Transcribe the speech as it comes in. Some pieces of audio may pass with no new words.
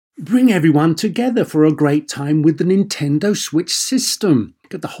Bring everyone together for a great time with the Nintendo Switch system.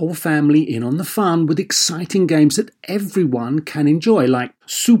 Get the whole family in on the fun with exciting games that everyone can enjoy, like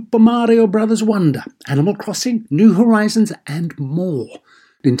Super Mario Bros. Wonder, Animal Crossing, New Horizons, and more.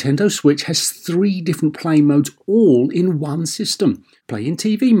 Nintendo Switch has 3 different play modes all in one system. Play in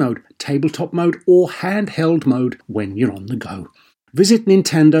TV mode, tabletop mode, or handheld mode when you're on the go. Visit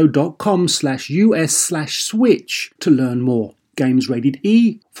nintendo.com/US/Switch to learn more. Games rated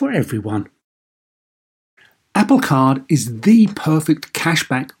E for everyone. Apple Card is the perfect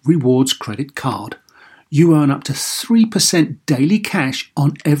cashback rewards credit card. You earn up to 3% daily cash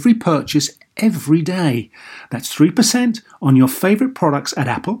on every purchase every day. That's 3% on your favorite products at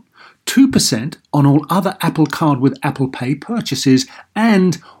Apple, 2% on all other Apple Card with Apple Pay purchases,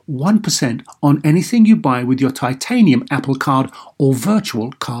 and 1% on anything you buy with your titanium Apple Card or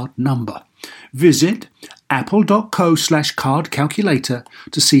virtual card number. Visit apple.co/card calculator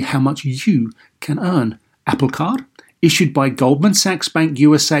to see how much you can earn. Apple Card, issued by Goldman Sachs Bank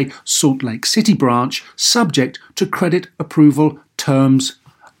USA, Salt Lake City branch, subject to credit approval. Terms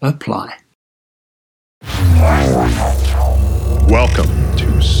apply. Welcome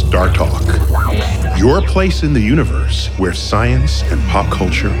to Star Talk, your place in the universe where science and pop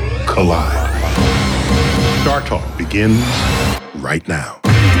culture collide. Star Talk begins right now.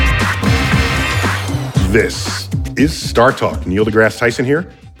 This is Star Talk. Neil deGrasse Tyson here,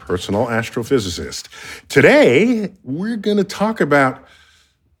 personal astrophysicist. Today, we're going to talk about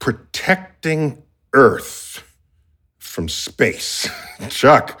protecting Earth from space.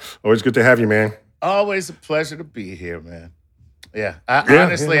 Chuck, always good to have you, man. Always a pleasure to be here, man.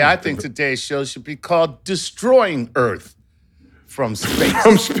 Honestly, I think today's show should be called Destroying Earth from Space.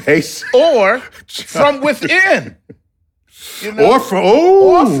 From space? Or from within. You know? Or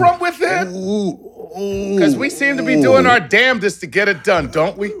from within. Because we seem to be doing our damnedest to get it done,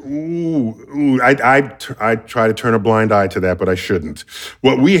 don't we? I try to turn a blind eye to that, but I shouldn't.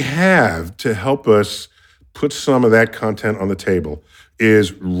 What we have to help us put some of that content on the table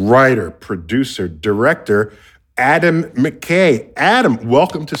is writer, producer, director, Adam McKay. Adam,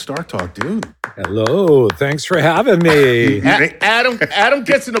 welcome to Star Talk, dude. Hello, thanks for having me. Adam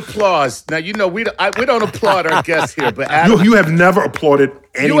gets an applause. Now, you know, we don't applaud our guests here, but Adam... You have never applauded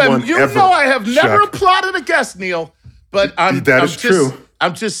anyone you ever. You know I have never Chuck. applauded a guest, Neil, but That is true.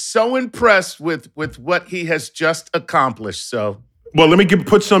 I'm just so impressed with what he has just accomplished, so... Well, let me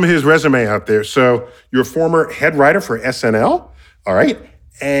put some of his resume out there. So you're a former head writer for SNL, all right?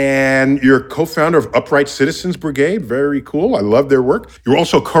 And you're co-founder of Upright Citizens Brigade. Very cool. I love their work. You're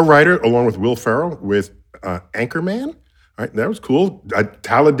also a co-writer, along with Will Ferrell, with Anchorman. All right, that was cool.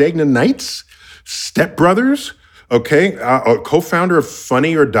 Talladega Nights, Step Brothers. Okay, a co-founder of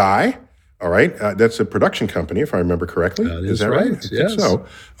Funny or Die. All right, that's a production company, if I remember correctly. Is that right? I Yes. think so.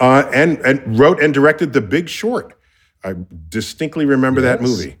 And wrote and directed The Big Short. I distinctly remember that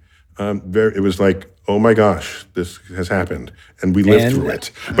movie. It was like, oh my gosh, this has happened, and we lived through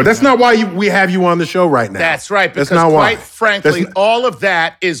it. But that's not why we have you on the show right now. That's right, because that's not quite why. frankly, all of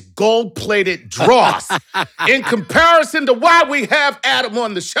that is gold-plated dross in comparison to why we have Adam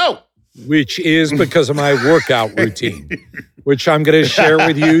on the show. Which is because of my workout routine, which I'm going to share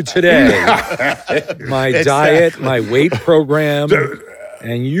with you today. My diet, my weight program,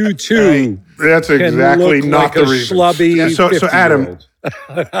 and you too. That's exactly can look not like the a reason. schlubby So Adam. 50-year-old.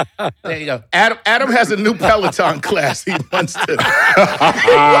 There you go. Adam has a new Peloton class he wants to.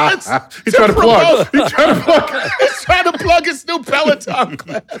 He's trying to plug. He's trying to plug. He's trying to plug his new Peloton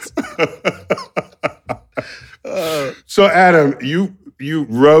class. So Adam, you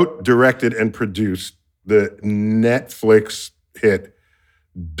wrote, directed, and produced the Netflix hit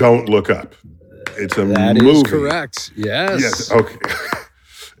 "Don't Look Up." It's a That movie. is correct. Yes. Yes. Okay.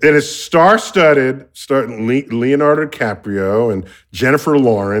 It is star-studded, starting Leonardo DiCaprio and Jennifer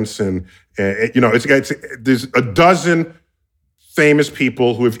Lawrence, and there's a dozen famous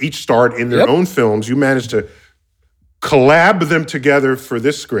people who have each starred in their own films. You managed to collab them together for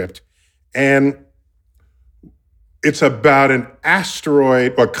this script, and it's about an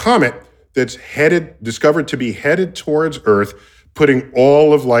asteroid or comet that's discovered to be headed towards Earth, putting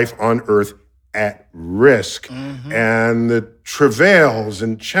all of life on Earth at risk. Mm-hmm. And the travails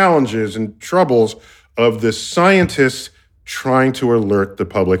and challenges and troubles of the scientists trying to alert the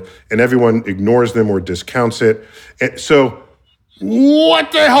public, and everyone ignores them or discounts it. And so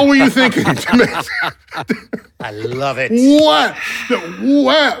what the hell were you thinking? I love it. What?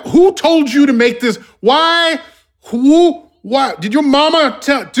 Who told you to make this? Why? Who? What? Did your mama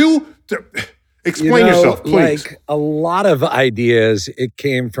explain yourself, please? Like a lot of ideas, it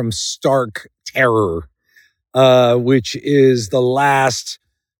came from stark terror, which is the last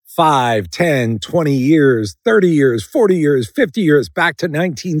 5, 10, 20 years, 30 years, 40 years, 50 years, back to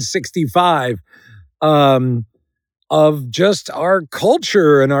 1965, of just our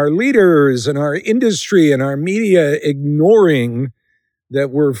culture and our leaders and our industry and our media ignoring that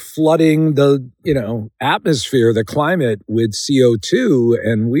we're flooding the, atmosphere, the climate with CO2,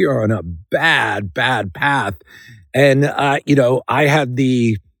 and we are on a bad, bad path. And, I had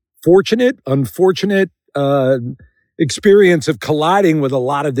the unfortunate experience of colliding with a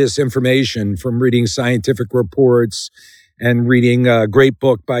lot of this information from reading scientific reports and reading a great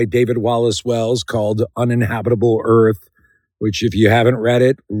book by David Wallace Wells called Uninhabitable Earth, which if you haven't read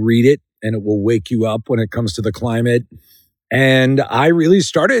it, read it, and it will wake you up when it comes to the climate. And I really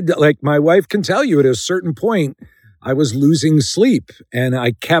started, like my wife can tell you, at a certain point, I was losing sleep. And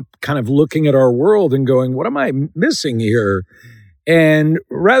I kept kind of looking at our world and going, what am I missing here? And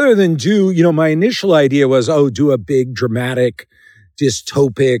rather than my initial idea was, do a big, dramatic,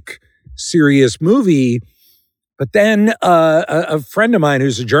 dystopic, serious movie. But then a friend of mine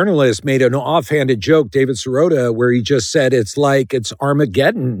who's a journalist made an offhanded joke, David Sirota, where he just said it's like it's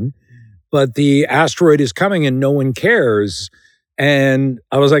Armageddon, but the asteroid is coming and no one cares. And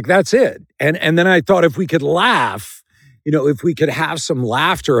I was like, that's it. And then I thought if we could laugh, if we could have some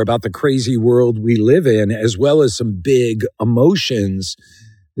laughter about the crazy world we live in, as well as some big emotions,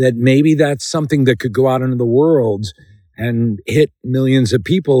 that maybe that's something that could go out into the world and hit millions of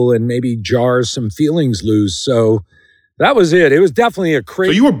people and maybe jar some feelings loose. So that was it. It was definitely a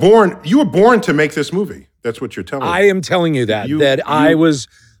crazy. So you were born to make this movie. That's what you're telling me. I am telling you that. I was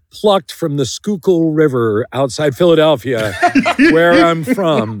plucked from the Schuylkill River outside Philadelphia, where I'm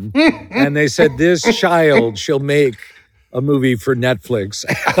from. And they said, this child shall make a movie for Netflix.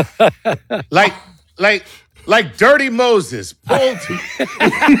 like Dirty Moses, pulled from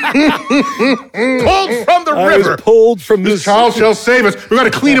the I river. was pulled from This child shall save us. We're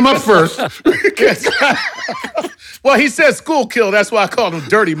going to clean him up first. Well, he said Schuylkill. That's why I called him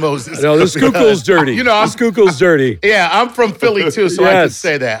Dirty Moses. No, the Schuylkill's dirty. I'm Schuylkill's dirty. Yeah, I'm from Philly too, so I can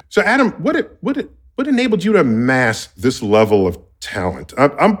say that. So, Adam, what enabled you to amass this level of talent?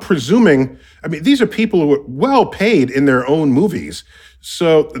 I'm presuming. I mean, these are people who are well paid in their own movies.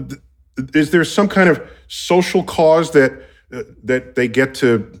 So, is there some kind of social cause that they get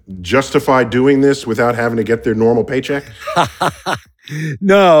to justify doing this without having to get their normal paycheck?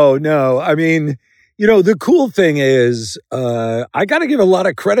 No. I mean, the cool thing is, I got to give a lot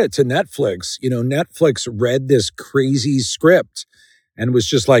of credit to Netflix. Netflix read this crazy script and was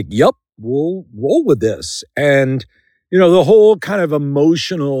just like, yep, we'll roll with this. And, the whole kind of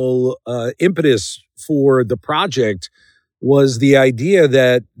emotional impetus for the project was the idea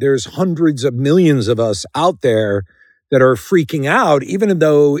that there's hundreds of millions of us out there that are freaking out, even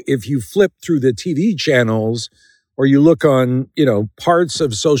though if you flip through the TV channels or you look on, parts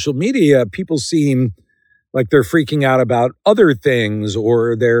of social media, people seem like they're freaking out about other things,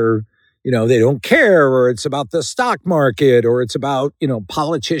 or they're, they don't care, or it's about the stock market, or it's about,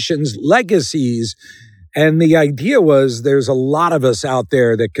 politicians' legacies. And the idea was there's a lot of us out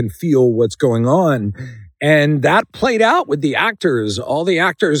there that can feel what's going on. And that played out with the actors. All the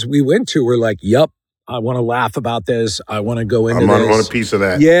actors we went to were like, yep, I want to laugh about this. I want to go into this. I want a piece of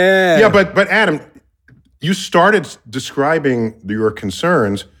that. Yeah. Yeah, but Adam, you started describing your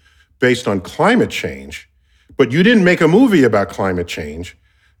concerns based on climate change, but you didn't make a movie about climate change.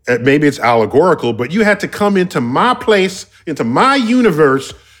 Maybe it's allegorical, but you had to come into my place, into my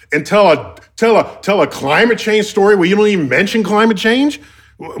universe, and tell a climate change story where you don't even mention climate change.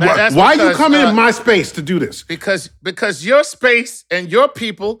 Why are you coming in my space to do this? Because your space and your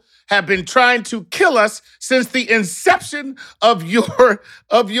people have been trying to kill us since the inception of your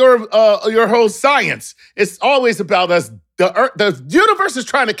whole science. It's always about us. The universe is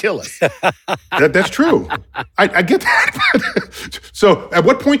trying to kill us. That's true. I get that. So at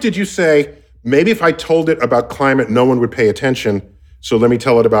what point did you say, maybe if I told it about climate, no one would pay attention, so let me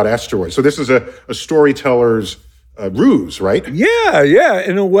tell it about asteroids? So this is a storyteller's ruse, right? Yeah,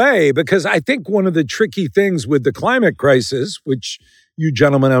 in a way, because I think one of the tricky things with the climate crisis, which you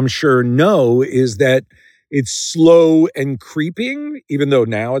gentlemen I'm sure know, is that it's slow and creeping, even though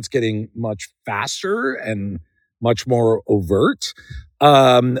now it's getting much faster and much more overt.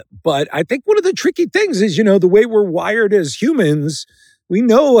 But I think one of the tricky things is, the way we're wired as humans, we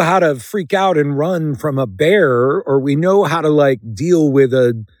know how to freak out and run from a bear, or we know how to deal with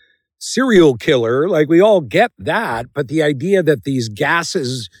a serial killer. Like, we all get that. But the idea that these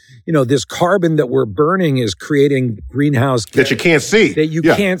gases, this carbon that we're burning is creating greenhouse gas that you can't see. That you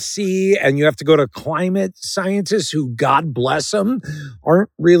can't see. And you have to go to climate scientists who, God bless them,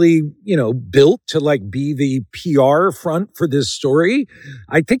 aren't really, built to like be the PR front for this story.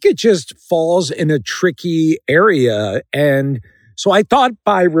 I think it just falls in a tricky area. And so I thought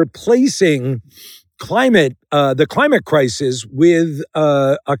by replacing the climate crisis with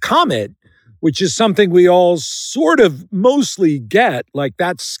a comet, which is something we all sort of mostly get, like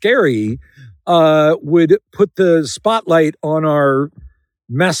that's scary, would put the spotlight on our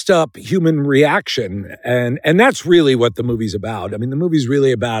messed up human reaction. And that's really what the movie's about. I mean, the movie's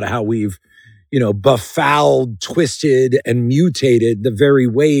really about how we've, befouled, twisted, and mutated the very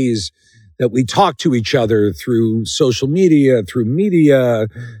ways that we talk to each other through social media,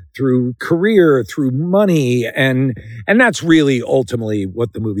 through career, through money. And that's really ultimately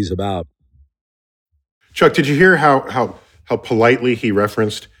what the movie's about. Chuck, did you hear how politely he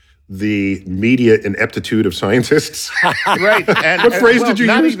referenced the media ineptitude of scientists? Right. What phrase did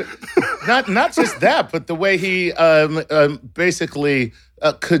you use? Not just that, but the way he basically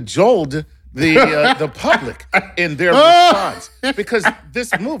cajoled the public in their response. Because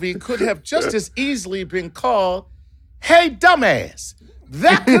this movie could have just as easily been called, "Hey, Dumbass."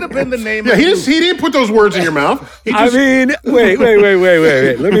 That could have been the name of the movie. He didn't put those words in your mouth. Wait.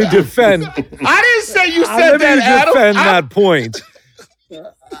 Let me defend. I didn't say you said that, Adam. Let me defend that point.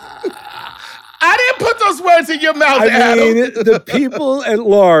 I didn't put those words in your mouth, Adam. I mean, the people at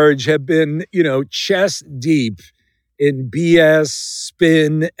large have been, chest deep in BS,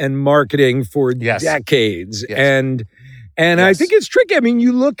 spin, and marketing for decades. Yes. And I think it's tricky. I mean,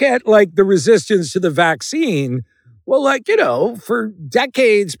 you look at like the resistance to the vaccine. Well, for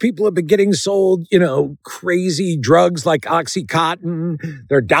decades, people have been getting sold, crazy drugs like Oxycontin.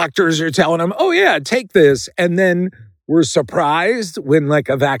 Their doctors are telling them, oh, yeah, take this. And then we're surprised when like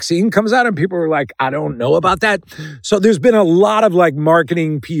a vaccine comes out and people are like, I don't know about that. So there's been a lot of like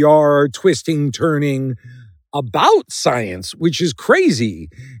marketing, PR, twisting, turning about science, which is crazy.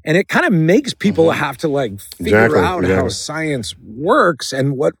 And it kind of makes people have to like figure out how science works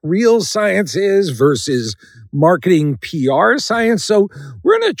and what real science is versus marketing PR science. So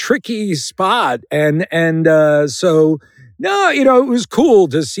we're in a tricky spot. And so no, it was cool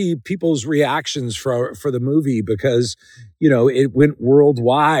to see people's reactions for the movie because, it went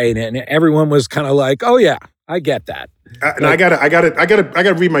worldwide and everyone was kind of like, oh yeah, I get that. I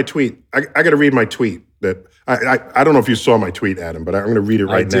gotta read my tweet. I gotta read my tweet that I don't know if you saw my tweet, Adam, but I'm going to read it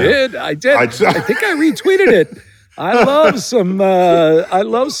right now. I did. I think I retweeted it. I love some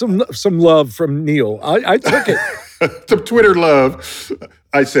love from Neil. I took it. Some Twitter love.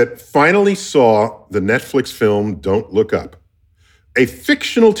 I said, finally saw the Netflix film Don't Look Up, a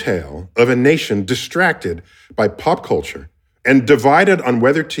fictional tale of a nation distracted by pop culture and divided on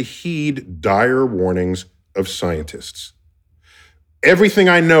whether to heed dire warnings of scientists. Everything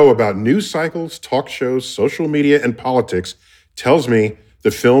I know about news cycles, talk shows, social media, and politics tells me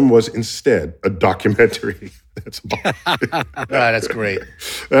the film was instead a documentary. That's all. That's great.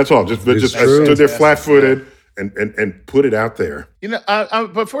 That's all. I stood there flat-footed and put it out there.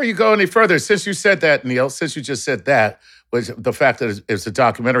 Before you go any further, since you said that, Neil, since you just said that, was the fact that it's a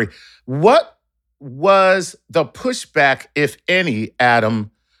documentary, what was the pushback, if any,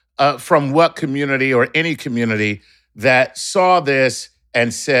 Adam, from what community or any community that saw this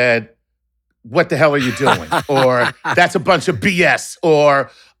and said, what the hell are you doing? Or that's a bunch of BS,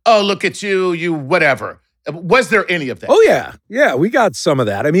 or, oh, look at you whatever. Was there any of that? Oh, yeah. Yeah, we got some of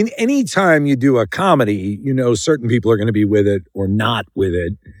that. I mean, anytime you do a comedy, certain people are going to be with it or not with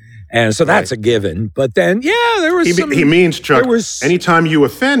it. And so that's a given. But then, there was He means, Chuck, anytime you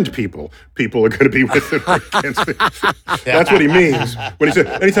offend people are going to be with it or against it. That's what he means. When he said,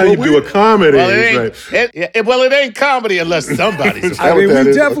 anytime you do a comedy. It ain't comedy unless somebody's I mean,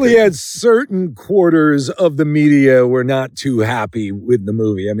 we definitely had certain quarters of the media were not too happy with the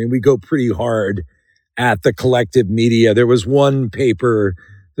movie. I mean, we go pretty hard at the collective media. There was one paper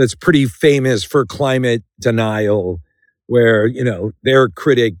that's pretty famous for climate denial where, their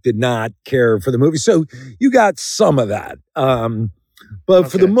critic did not care for the movie. So you got some of that.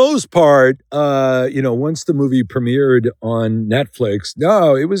 But for the most part, once the movie premiered on Netflix,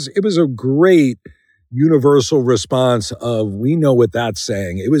 it was a great universal response of, we know what that's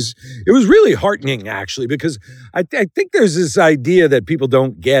saying. It was really heartening, actually, because I think there's this idea that people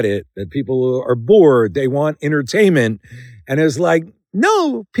don't get it, that people are bored, they want entertainment. And it's like,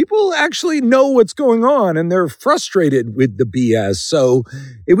 no, people actually know what's going on and they're frustrated with the BS. So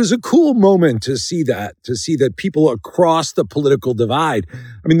it was a cool moment to see that people across the political divide.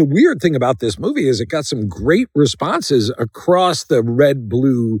 I mean, the weird thing about this movie is it got some great responses across the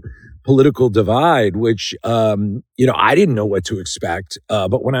red-blue political divide, which, I didn't know what to expect.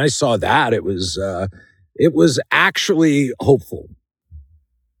 But when I saw that, it was actually hopeful.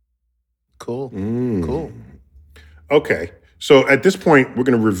 Cool. Cool. Okay. So at this point, we're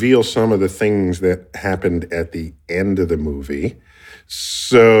going to reveal some of the things that happened at the end of the movie.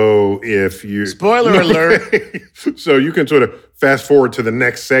 So if you... Spoiler alert. So you can sort of fast forward to the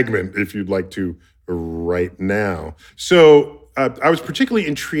next segment if you'd like to right now. So I was particularly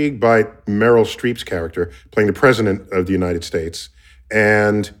intrigued by Meryl Streep's character playing the President of the United States.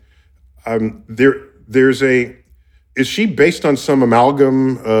 And is she based on some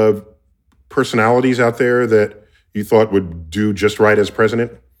amalgam of personalities out there that you thought would do just right as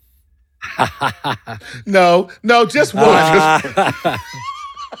president? No, just one.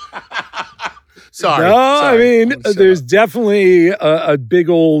 Sorry. No, I mean, there's definitely a big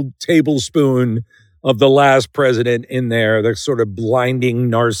old tablespoon of the last president in there. There's sort of blinding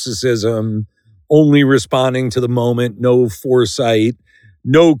narcissism, only responding to the moment, no foresight,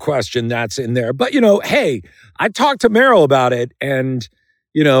 no question that's in there. But, hey, I talked to Meryl about it, and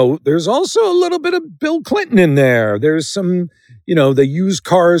there's also a little bit of Bill Clinton in there. There's some, the used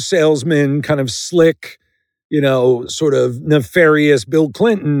car salesman, kind of slick, sort of nefarious Bill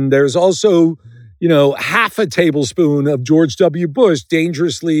Clinton. There's also, half a tablespoon of George W. Bush,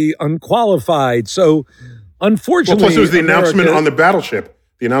 dangerously unqualified. So, unfortunately... Well, plus there was the announcement on the battleship.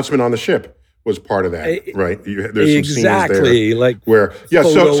 The announcement on the ship was part of that, right? There's some scenes there. Like where,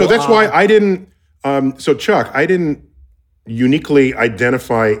 so that's why I didn't... So, Chuck, I didn't uniquely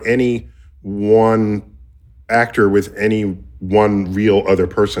identify any one actor with any one real other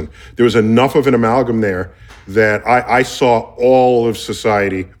person. There was enough of an amalgam there that I saw all of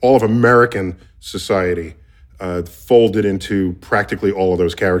society, all of American society, folded into practically all of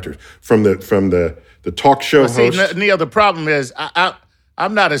those characters. From the talk show host. See, Neil, the problem is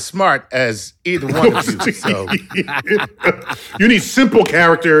I'm not as smart as either one of you. So you need simple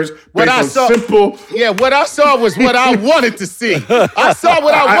characters. What I saw was what I wanted to see. I saw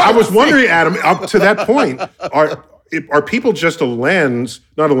what I wanted. I was wondering, Adam, up to that point, are people just a lens?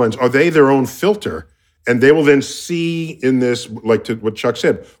 Not a lens. Are they their own filter, and they will then see in this, like to what Chuck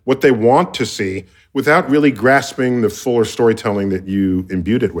said, what they want to see, without really grasping the fuller storytelling that you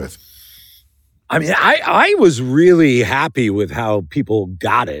imbued it with? I mean, I was really happy with how people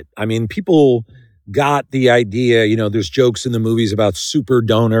got it. I mean, people got the idea, there's jokes in the movies about super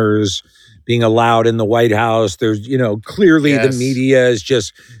donors being allowed in the White House. There's, clearly the media is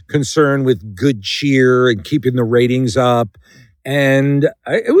just concerned with good cheer and keeping the ratings up. And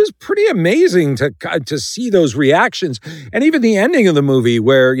it was pretty amazing to see those reactions. And even the ending of the movie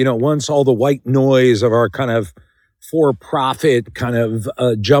where, once all the white noise of our kind of for-profit kind of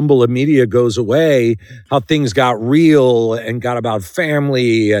jumble of media goes away, how things got real and got about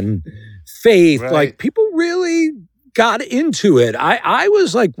family and faith. Right. Like, people really got into it. I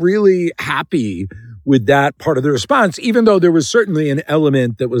was like really happy with that part of the response, even though there was certainly an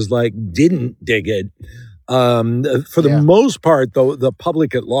element that was like, didn't dig it. For the most part, though, the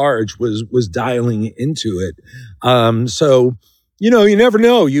public at large was dialing into it. So, you never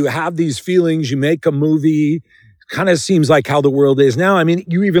know. You have these feelings, you make a movie, kind of seems like how the world is now. I mean,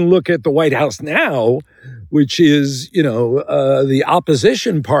 you even look at the White House now, which is, the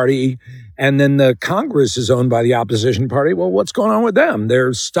opposition party, and then the Congress is owned by the opposition party. Well, what's going on with them?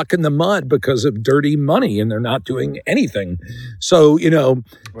 They're stuck in the mud because of dirty money, and they're not doing anything. So,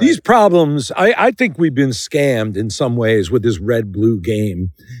 these problems, I think we've been scammed in some ways with this red-blue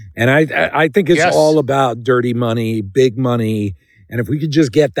game. And I think it's all about dirty money, big money. And if we could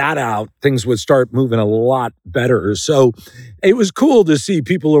just get that out, things would start moving a lot better. So it was cool to see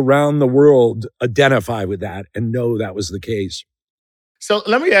people around the world identify with that and know that was the case. So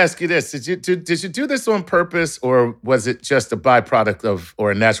let me ask you this. Did you do this on purpose, or was it just a byproduct of,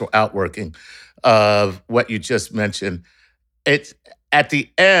 or a natural outworking of what you just mentioned? At the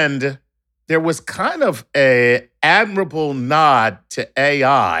end, there was kind of a admirable nod to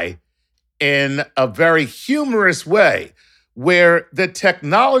AI in a very humorous way, where the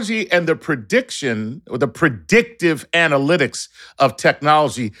technology and the prediction or the predictive analytics of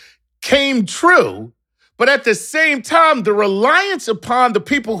technology came true, but at the same time, the reliance upon the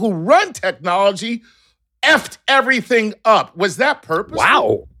people who run technology effed everything up. Was that purposeful?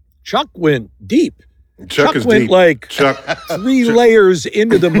 Wow. Chuck went deep. Chuck is went deep. like Chuck, 3 layers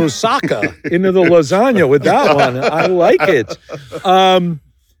into the moussaka, into the lasagna with that one. I like it.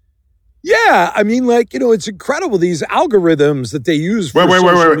 Yeah, I mean, like, it's incredible, these algorithms that they use for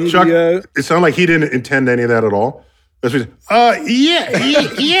social media. Chuck, it sounded like he didn't intend any of that at all. That's what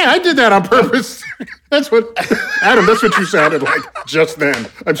yeah, I did that on purpose. That's what, Adam, that's what you sounded like just then.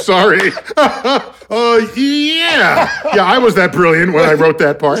 I'm sorry. Yeah, I was that brilliant when I wrote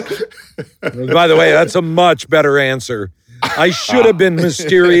that part. By the way, that's a much better answer. I should have been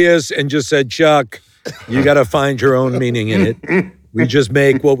mysterious and just said, Chuck, you got to find your own meaning in it. We just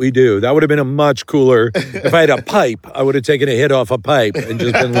make what we do. That would have been a much cooler. If I had a pipe, I would have taken a hit off a pipe and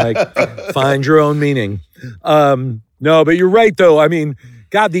just been like, find your own meaning. No, but you're right, though. I mean,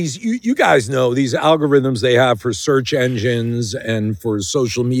 God, these you guys know these algorithms they have for search engines and for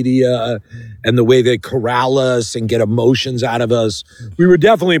social media and the way they corral us and get emotions out of us. We were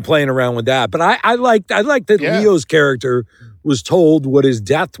definitely playing around with that. But I liked that Leo's character was told what his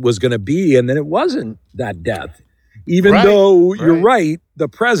death was going to be, and then it wasn't that death. Even though you're right, the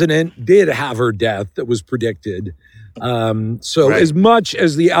president did have her death that was predicted. As much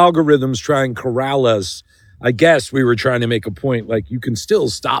as the algorithms try and corral us, I guess we were trying to make a point, like, you can still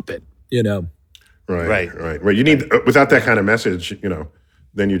stop it, Right. You need, without that kind of message,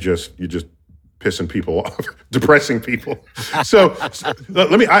 then you're just pissing people off, depressing people. So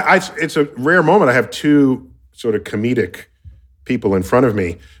let me, it's a rare moment. I have 2 sort of comedic people in front of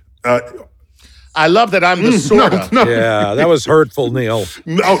me. I love that I'm the sort of. No. Yeah, that was hurtful, Neil.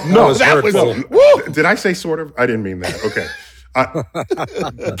 No, that was hurtful. Did I say sort of? I didn't mean that. Okay.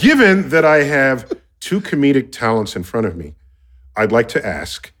 Given that I have 2 comedic talents in front of me, I'd like to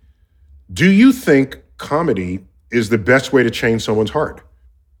ask, do you think comedy is the best way to change someone's heart?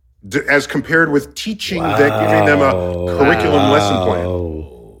 As compared with teaching giving them a curriculum lesson plan?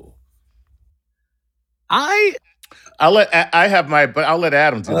 I'll let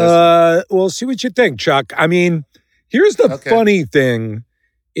Adam do this. Well, see what you think, Chuck. I mean, here's the funny thing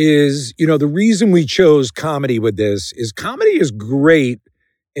is, the reason we chose comedy with this is comedy is great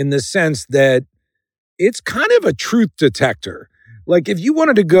in the sense that it's kind of a truth detector. Like, if you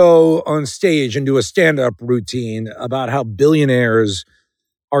wanted to go on stage and do a stand-up routine about how billionaires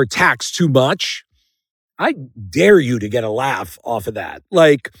are taxed too much, I dare you to get a laugh off of that.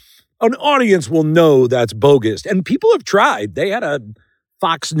 Like, an audience will know that's bogus. And people have tried. They had a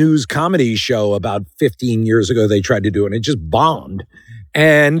Fox News comedy show about 15 years ago they tried to do it, and it just bombed.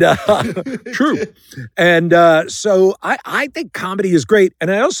 And true. And so I think comedy is great.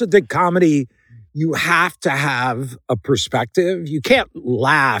 And I also think comedy, you have to have a perspective. You can't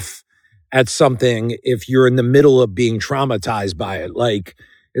laugh at something if you're in the middle of being traumatized by it. Like,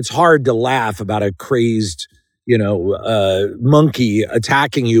 it's hard to laugh about a crazed monkey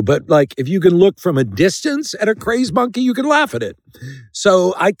attacking you. But like, if you can look from a distance at a crazed monkey, you can laugh at it.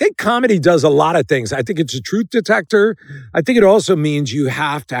 So I think comedy does a lot of things. I think it's a truth detector. I think it also means you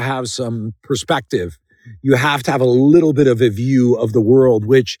have to have some perspective. You have to have a little bit of a view of the world,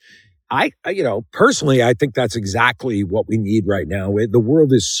 which personally, I think that's exactly what we need right now. The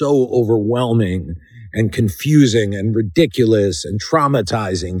world is so overwhelming and confusing and ridiculous and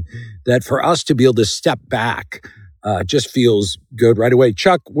traumatizing that for us to be able to step back just feels good right away.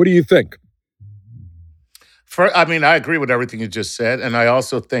 Chuck, what do you think? I agree with everything you just said. And I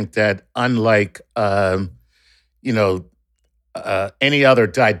also think that unlike, any other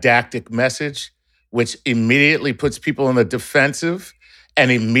didactic message, which immediately puts people in the defensive and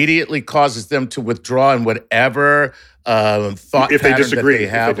immediately causes them to withdraw in whatever thought if they pattern disagree, that they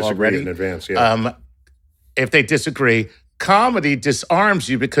have if they disagree already. in advance, yeah. If they disagree, comedy disarms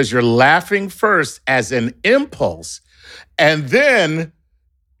you because you're laughing first as an impulse. And then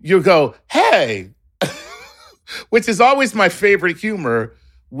you go, hey, which is always my favorite humor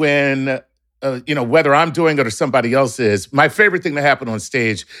when, whether I'm doing it or somebody else is. My favorite thing to happen on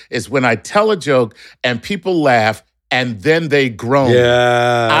stage is when I tell a joke and people laugh and then they groan.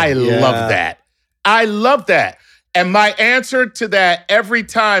 Yeah. I love that. I love that. And my answer to that every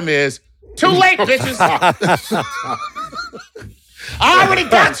time is, too late, bitches. I already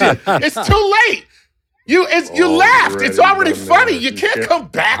got you. It's too late. You laughed. It's already funny. You can't come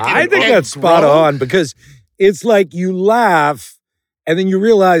back. I think that's spot on, because it's like you laugh and then you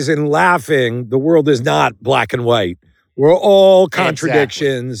realize in laughing, the world is not black and white. We're all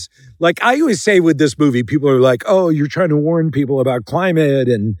contradictions. Exactly. Like I always say with this movie, people are like, oh, you're trying to warn people about climate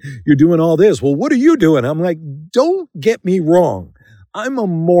and you're doing all this. Well, what are you doing? I'm like, don't get me wrong. I'm a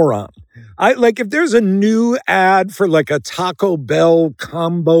moron. If there's a new ad for like a Taco Bell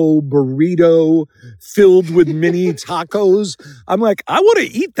combo burrito filled with mini tacos, I'm like, I want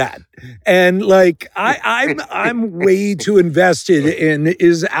to eat that. And like, I'm way too invested in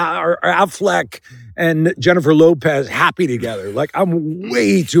is Affleck and Jennifer Lopez happy together. Like, I'm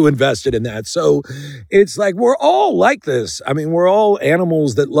way too invested in that. So it's like, we're all like this. I mean, we're all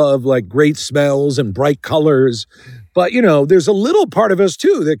animals that love like great smells and bright colors. But, there's a little part of us,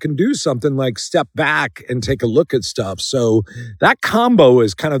 too, that can do something like step back and take a look at stuff. So that combo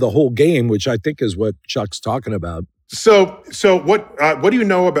is kind of the whole game, which I think is what Chuck's talking about. So what do you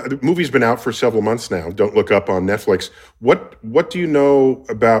know about the movie's been out for several months now? Don't Look Up on Netflix. What do you know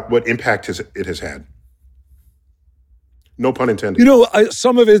about what impact it has had? No pun intended.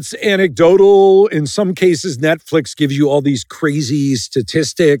 Some of it's anecdotal. In some cases, Netflix gives you all these crazy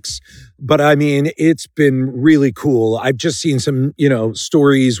statistics. But I mean, it's been really cool. I've just seen some,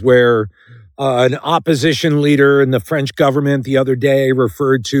 stories where an opposition leader in the French government the other day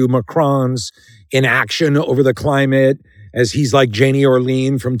referred to Macron's inaction over the climate as he's like Janie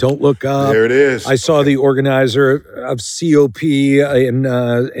Orlean from Don't Look Up. There it is. I saw the organizer of COP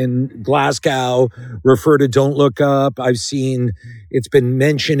in Glasgow refer to Don't Look Up. I've seen it's been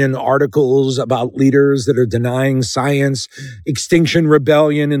mentioned in articles about leaders that are denying science. Extinction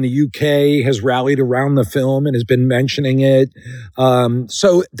Rebellion in the UK has rallied around the film and has been mentioning it.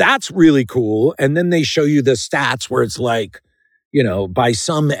 So that's really cool. And then they show you the stats where it's like, by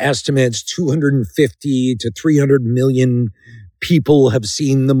some estimates, 250 to 300 million people have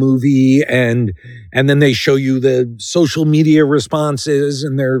seen the movie. And then they show you the social media responses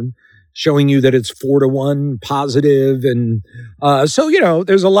and they're showing you that it's 4-1 positive. And so,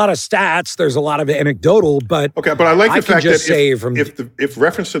 there's a lot of stats. There's a lot of anecdotal, but okay. But I like the fact that if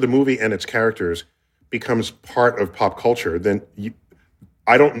reference to the movie and its characters becomes part of pop culture, then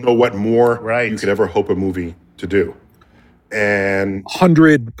I don't know what more you could ever hope a movie to do. And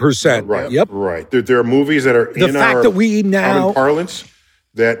 100%. Right. Yep. Right. There are movies that are the in fact our that we now common parlance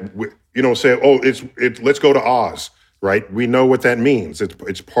that say, oh, it's let's go to Oz. Right. We know what that means.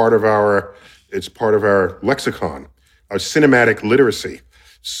 It's part of our lexicon, our cinematic literacy.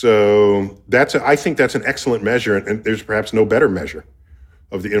 So I think that's an excellent measure, and there's perhaps no better measure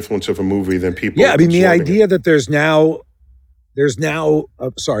of the influence of a movie than people. Yeah, I mean the idea that there's now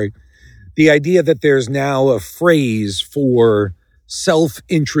the idea that there's now a phrase for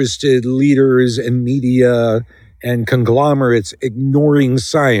self-interested leaders and media and conglomerates ignoring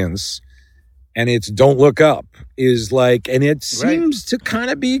science, and it's Don't Look Up is like, and it seems to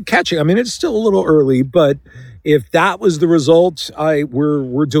kind of be catching. I mean, it's still a little early, but if that was the result,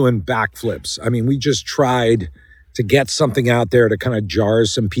 we're doing backflips. I mean, we just tried to get something out there to kind of jar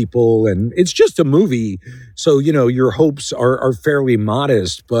some people, and it's just a movie, so your hopes are fairly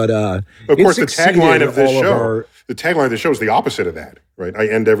modest. But of course, the tagline of the show is the opposite of that, right? I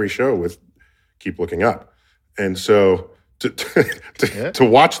end every show with "Keep looking up," and so to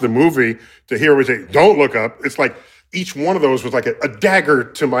watch the movie, to hear me say "Don't look up," it's like each one of those was like a dagger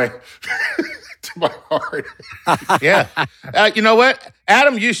to my to my heart. Yeah. You know what?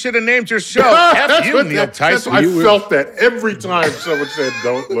 Adam, you should have named your show F you, Neil Tyson. I felt that every time someone said,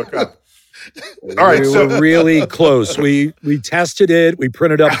 "Don't look up." All right, we were really close. We tested it. We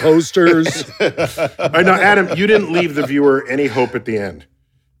printed up posters. All right, now, Adam, you didn't leave the viewer any hope at the end,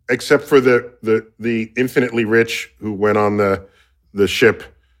 except for the infinitely rich who went on the ship,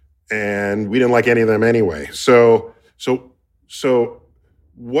 and we didn't like any of them anyway. So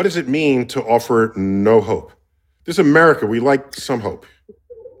what does it mean to offer no hope? This is America. We like some hope.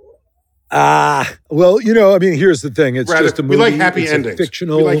 Well, I mean, here's the thing. It's just a movie. We like happy endings.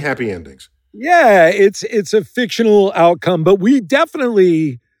 Fictional. We like happy endings. Yeah, it's a fictional outcome, but we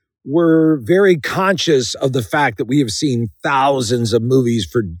definitely were very conscious of the fact that we have seen thousands of movies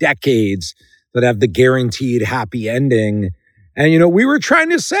for decades that have the guaranteed happy ending. And, we were trying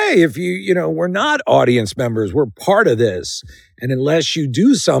to say, if we're not audience members, we're part of this. And unless you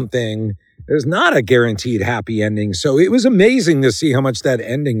do something, there's not a guaranteed happy ending. So it was amazing to see how much that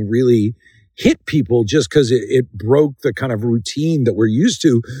ending really hit people just because it broke the kind of routine that we're used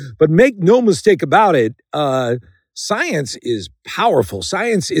to. But make no mistake about it, science is powerful.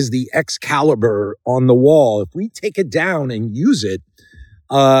 Science is the Excalibur on the wall. If we take it down and use it,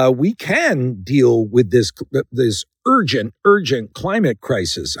 we can deal with this urgent climate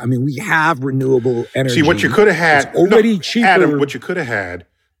crisis. I mean, we have renewable energy. See, what you could have had, it's already cheaper. Adam, what you could have had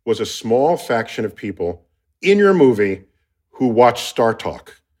was a small faction of people in your movie who watch Star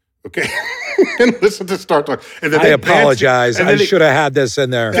Talk. Okay. and listen to Star Talk. And then I apologize. I should have had this in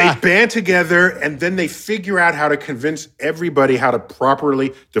there. They band together, and then they figure out how to convince everybody how to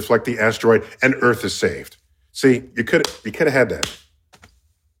properly deflect the asteroid, and Earth is saved. See, you could have had that.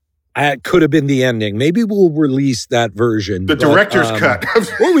 That could have been the ending. Maybe we'll release that version. The director's cut.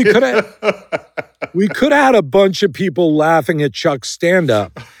 Or we could have had a bunch of people laughing at Chuck's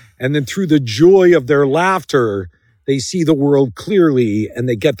stand-up, and then through the joy of their laughter, they see the world clearly and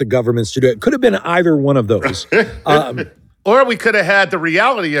they get the governments to do it. Could have been either one of those. Or we could have had the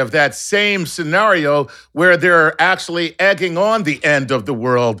reality of that same scenario where they're actually egging on the end of the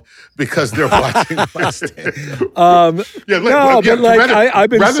world because they're watching Last Stand. I've been rather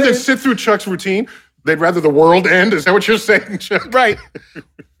saying, than sit through Chuck's routine, they'd rather the world end. Is that what you're saying, Chuck? Right.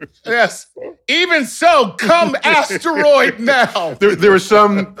 Yes. Even so, come asteroid now. There was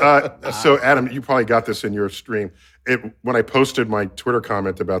some. So, Adam, you probably got this in your stream. When I posted my Twitter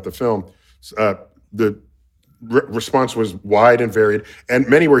comment about the film, the response was wide and varied, and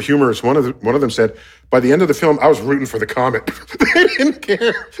many were humorous. One of them said, "By the end of the film, I was rooting for the comet." They didn't care. They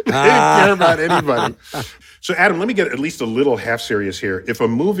didn't care about anybody. So, Adam, let me get at least a little half serious here. If a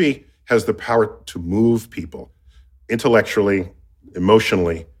movie has the power to move people intellectually,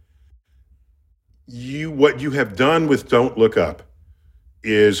 emotionally, what you have done with Don't Look Up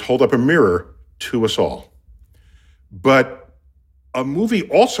is hold up a mirror to us all. But a movie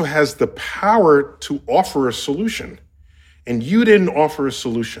also has the power to offer a solution. And you didn't offer a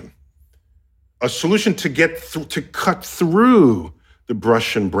solution. A solution to to cut through the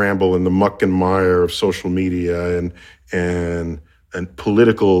brush and bramble and the muck and mire of social media and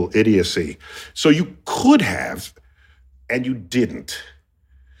political idiocy. So you could have, and you didn't.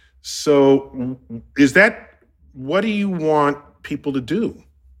 So what do you want people to do?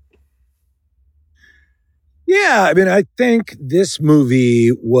 Yeah, I mean, I think this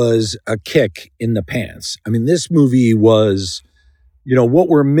movie was a kick in the pants. I mean, this movie was, what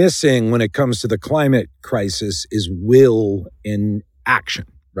we're missing when it comes to the climate crisis is will in action,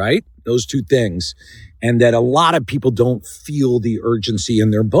 right? Those two things. And that a lot of people don't feel the urgency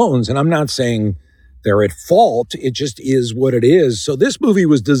in their bones. And I'm not saying they're at fault. It just is what it is. So this movie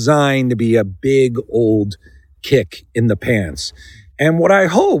was designed to be a big old kick in the pants. And what I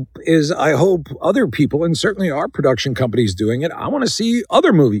hope is other people, and certainly our production companies doing it, I want to see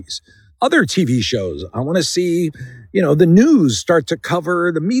other movies, other TV shows. I want to see, the news start to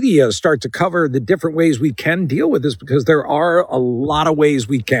cover, the media start to cover the different ways we can deal with this, because there are a lot of ways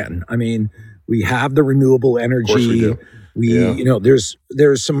we can. I mean, we have the renewable energy. Of course we do.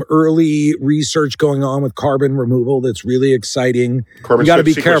 There's some early research going on with carbon removal that's really exciting. Carbon you got to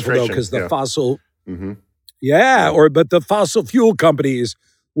be careful though, because the but the fossil fuel companies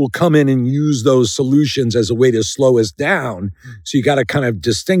will come in and use those solutions as a way to slow us down. So you got to kind of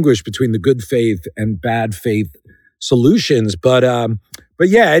distinguish between the good faith and bad faith solutions. But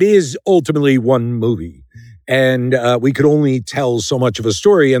yeah, it is ultimately one movie. And we could only tell so much of a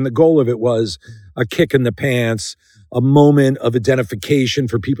story. And the goal of it was a kick in the pants, a moment of identification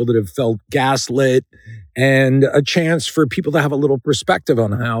for people that have felt gaslit, and a chance for people to have a little perspective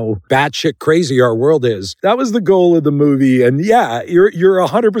on how batshit crazy our world is. That was the goal of the movie. And yeah, you're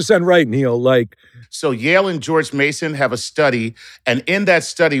 100% right, Neil. So Yale and George Mason have a study, and in that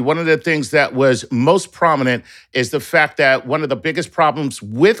study, one of the things that was most prominent is the fact that one of the biggest problems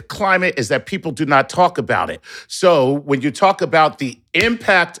with climate is that people do not talk about it. So when you talk about the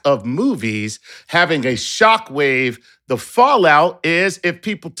impact of movies having a shockwave, the fallout is if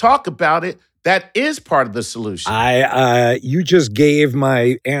people talk about it, that is part of the solution. You just gave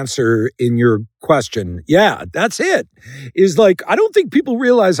my answer in your question. Yeah, that's it. I don't think people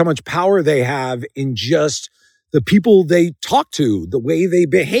realize how much power they have in just the people they talk to, the way they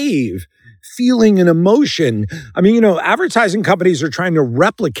behave, feeling and emotion. I mean, advertising companies are trying to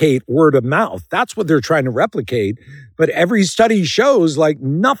replicate word of mouth. That's what they're trying to replicate. But every study shows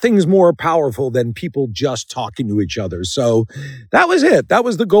nothing's more powerful than people just talking to each other. So that was it. That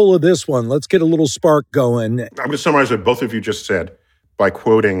was the goal of this one. Let's get a little spark going. I'm going to summarize what both of you just said by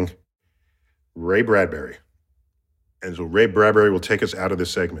quoting Ray Bradbury. And so Ray Bradbury will take us out of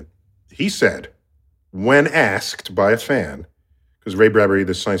this segment. He said, when asked by a fan, because Ray Bradbury,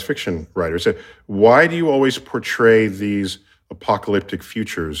 the science fiction writer, said, why do you always portray these apocalyptic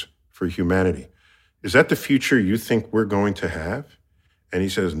futures for humanity? Is that the future you think we're going to have? And he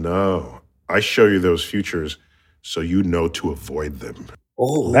says, no, I show you those futures so you know to avoid them.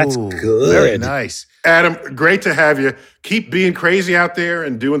 Oh, that's good. Very nice. Adam, great to have you. Keep being crazy out there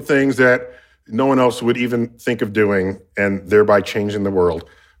and doing things that no one else would even think of doing, and thereby changing the world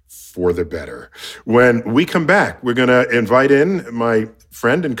for the better. When we come back, we're going to invite in my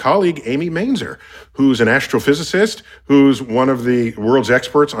friend and colleague, Amy Mainzer, who's an astrophysicist, who's one of the world's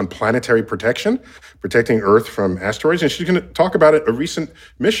experts on planetary protection, protecting Earth from asteroids. And she's going to talk about a recent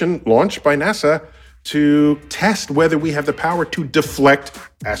mission launched by NASA to test whether we have the power to deflect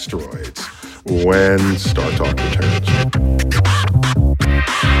asteroids when Star Talk returns.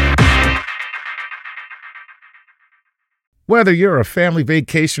 Whether you're a family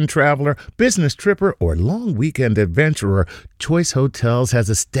vacation traveler, business tripper, or long weekend adventurer, Choice Hotels has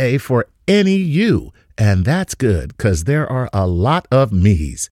a stay for any you. And that's good, because there are a lot of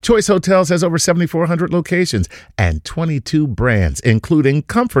me's. Choice Hotels has over 7,400 locations and 22 brands, including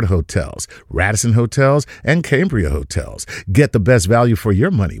Comfort Hotels, Radisson Hotels, and Cambria Hotels. Get the best value for your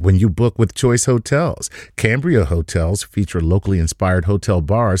money when you book with Choice Hotels. Cambria Hotels feature locally inspired hotel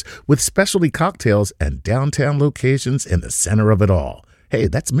bars with specialty cocktails and downtown locations in the center of it all. Hey,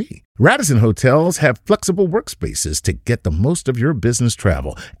 that's me. Radisson Hotels have flexible workspaces to get the most of your business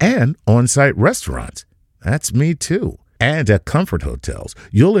travel and on-site restaurants. That's me too. And at Comfort Hotels,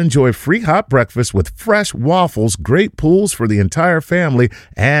 you'll enjoy free hot breakfast with fresh waffles, great pools for the entire family,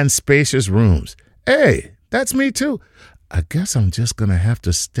 and spacious rooms. Hey, that's me too. I guess I'm just going to have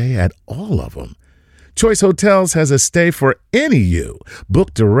to stay at all of them. Choice Hotels has a stay for any you.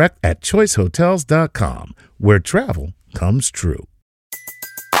 Book direct at choicehotels.com, where travel comes true.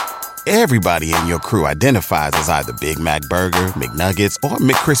 Everybody in your crew identifies as either Big Mac Burger, McNuggets, or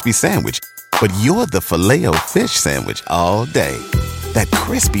McCrispy Sandwich. But you're the Filet-O-Fish Sandwich all day. That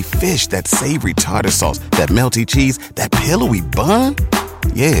crispy fish, that savory tartar sauce, that melty cheese, that pillowy bun.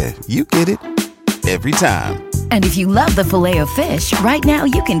 Yeah, you get it. Every time. And if you love the Filet-O-Fish, right now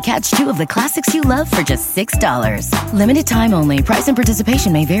you can catch two of the classics you love for just $6. Limited time only. Price and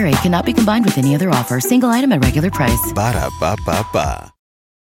participation may vary. Cannot be combined with any other offer. Single item at regular price. Ba-da-ba-ba-ba.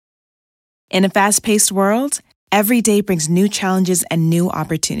 In a fast-paced world, every day brings new challenges and new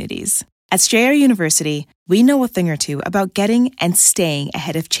opportunities. At Strayer University, we know a thing or two about getting and staying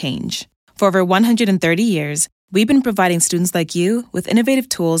ahead of change. For over 130 years, we've been providing students like you with innovative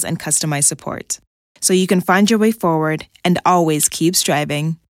tools and customized support, so you can find your way forward and always keep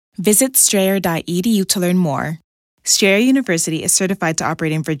striving. Visit strayer.edu to learn more. Strayer University is certified to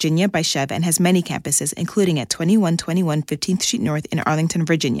operate in Virginia by Chev and has many campuses, including at 2121 15th Street North in Arlington,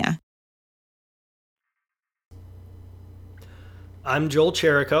 Virginia. I'm Joel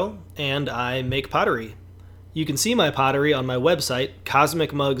Cherico, and I make pottery. You can see my pottery on my website,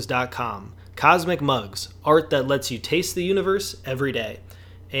 cosmicmugs.com. Cosmic Mugs, art that lets you taste the universe every day.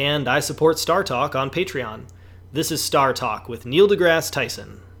 And I support Star Talk on Patreon. This is Star Talk with Neil deGrasse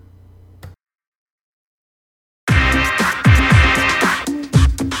Tyson.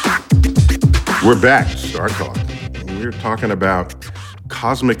 We're back, Star Talk. We're talking about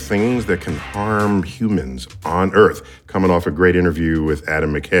cosmic things that can harm humans on Earth. Coming off a great interview with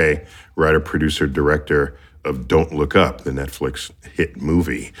Adam McKay, writer, producer, director of Don't Look Up, the Netflix hit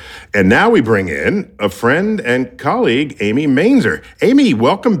movie. And now we bring in a friend and colleague, Amy Mainzer. Amy,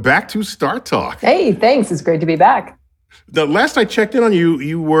 welcome back to Star Talk. Hey, thanks. It's great to be back. The last I checked in on you,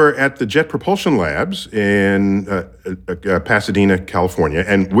 you were at the Jet Propulsion Labs in Pasadena, California.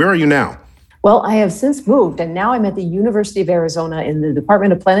 And where are you now? Well, I have since moved, and now I'm at the University of Arizona in the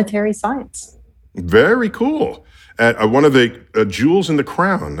Department of Planetary Science. Very cool. One of the jewels in the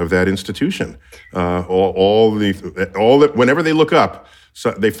crown of that institution. Whenever they look up, so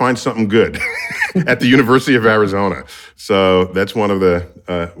they find something good at the University of Arizona. So that's one of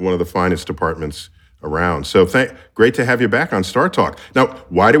the finest departments around. So great to have you back on Star Talk. Now,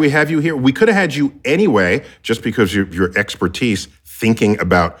 why do we have you here? We could have had you anyway, just because of your expertise thinking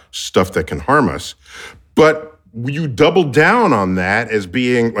about stuff that can harm us. But you doubled down on that as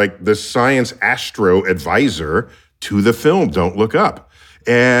being like the science astro advisor to the film Don't Look Up.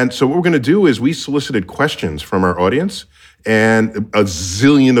 And so what we're going to do is we solicited questions from our audience, and a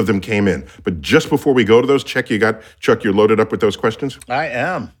zillion of them came in. But just before we go to those, Chuck, you're loaded up with those questions? I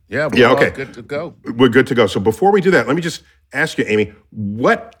am. Yeah, we're all good to go. We're good to go. So before we do that, let me just ask you, Amy,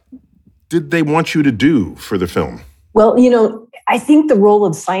 what did they want you to do for the film? Well, I think the role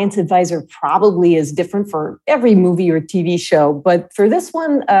of science advisor probably is different for every movie or TV show. But for this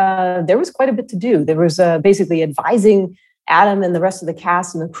one, there was quite a bit to do. There was basically advising Adam and the rest of the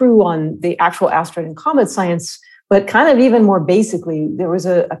cast and the crew on the actual asteroid and comet science. But kind of even more basically, there was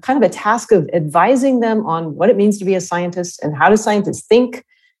a kind of a task of advising them on what it means to be a scientist and how do scientists think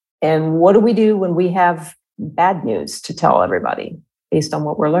and what do we do when we have bad news to tell everybody based on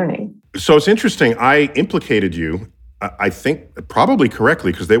what we're learning. So it's interesting. I implicated you, I think probably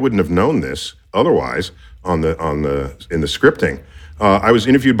correctly, because they wouldn't have known this otherwise in the scripting. I was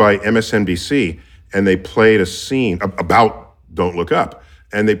interviewed by MSNBC, and they played a scene about Don't Look Up.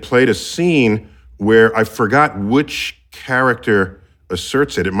 And they played a scene where I forgot which character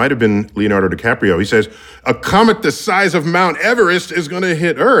asserts it. It might have been Leonardo DiCaprio. He says, a comet the size of Mount Everest is going to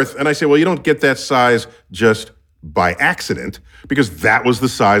hit Earth. And I say, well, you don't get that size just by accident, because that was the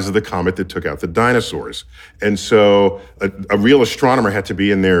size of the comet that took out the dinosaurs. And so a real astronomer had to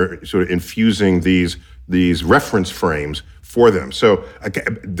be in there sort of infusing these reference frames for them. So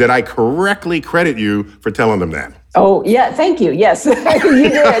did I correctly credit you for telling them that? Oh, yeah, thank you. Yes, you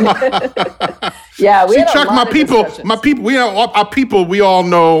did. Yeah, we see, had Chuck, a lot of discussions. my people, our people, we all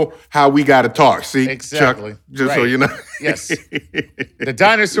know how we got to talk. See, exactly. Chuck, just right. so you know. Yes. The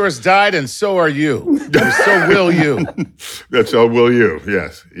dinosaurs died, and so are you. And so will you. That's so will you.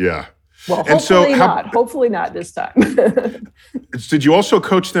 Yes. Yeah. Well, and hopefully not. Hopefully not this time. Did you also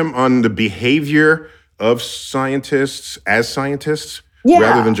coach them on the behavior of scientists as scientists? Yeah.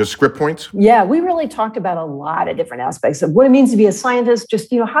 Rather than just script points? Yeah, we really talked about a lot of different aspects of what it means to be a scientist.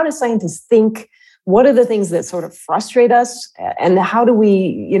 Just, how do scientists think? What are the things that sort of frustrate us? And how do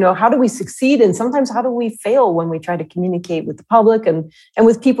we succeed? And sometimes how do we fail when we try to communicate with the public and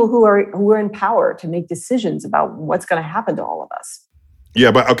with people who are in power to make decisions about what's going to happen to all of us?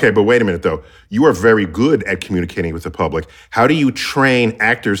 Yeah, but wait a minute though. You are very good at communicating with the public. How do you train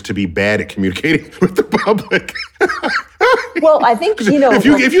actors to be bad at communicating with the public? Well, I think,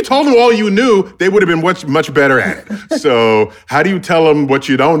 if you told them all you knew, they would have been much better at it. So how do you tell them what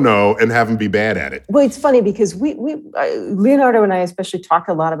you don't know and have them be bad at it? Well, it's funny because we Leonardo and I especially talk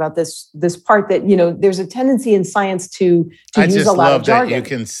a lot about this part that, there's a tendency in science to use a lot of jargon. I just love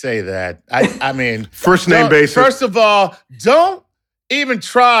that you can say that. I mean, first name basis. First of all, don't even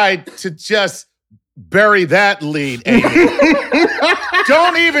try to just bury that lead, Amy.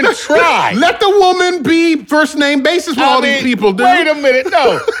 Don't even try. Let the woman be first name basis with all these people, dude. Wait a minute.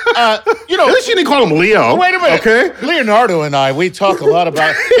 No. At least you didn't call him Leo. Wait a minute. Okay. Leonardo and I, we talk a lot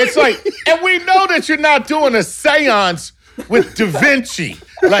about it's like, and we know that you're not doing a seance with Da Vinci.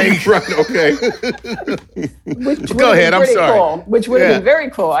 Like, right, okay. Go ahead, I'm sorry. Cool, which would have been very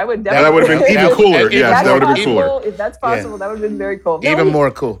cool. I would definitely. That would have been even cooler. Yes, that would have been cooler. If that's possible, that would have been very cool. Even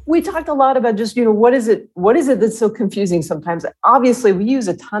more cool. We talked a lot about just, what is it that's so confusing sometimes? Obviously, we use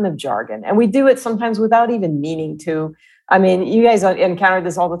a ton of jargon, and we do it sometimes without even meaning to. I mean, you guys encounter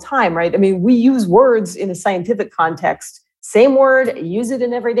this all the time, right? I mean, we use words in a scientific context, same word, use it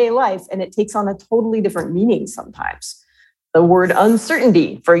in everyday life, and it takes on a totally different meaning sometimes. The word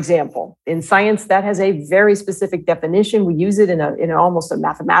uncertainty, for example, in science, that has a very specific definition. We use it in almost a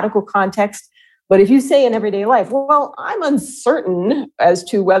mathematical context. But if you say in everyday life, well, I'm uncertain as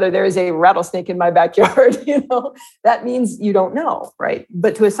to whether there is a rattlesnake in my backyard, that means you don't know, right?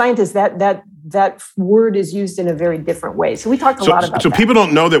 But to a scientist, that word is used in a very different way. So we talk a lot about that. So people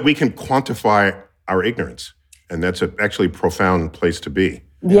don't know that we can quantify our ignorance. And that's actually a profound place to be.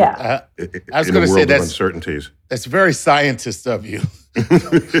 Yeah. I was going to say that's uncertainties. That's very scientist of you. We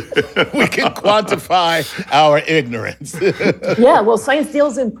can quantify our ignorance. Yeah, well, science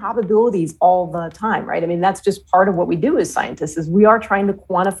deals in probabilities all the time, right? I mean, that's just part of what we do as scientists is we are trying to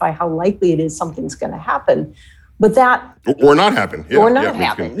quantify how likely it is something's going to happen. But that or not happen. Yeah, or not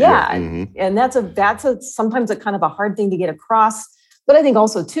happen. Yeah. Mm-hmm. And that's sometimes a kind of a hard thing to get across. But I think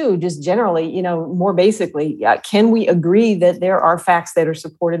also, too, just generally, more basically, can we agree that there are facts that are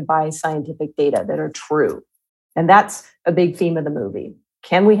supported by scientific data that are true? And that's a big theme of the movie.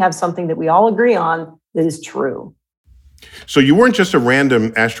 Can we have something that we all agree on that is true? So you weren't just a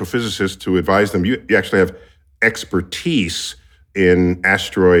random astrophysicist to advise them. You actually have expertise in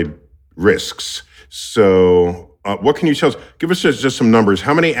asteroid risks. So what can you tell us? Give us just some numbers.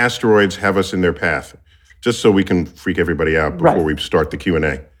 How many asteroids have us in their path? Just so we can freak everybody out before we start the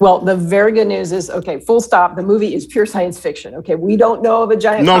Q&A. Well, the very good news is, okay, full stop. The movie is pure science fiction. Okay, we don't know of a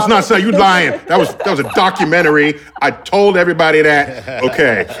giant. No, comet. It's not. You lying. That was a documentary. I told everybody that.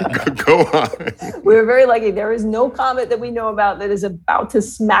 Okay, go on. We were very lucky. There is no comet that we know about that is about to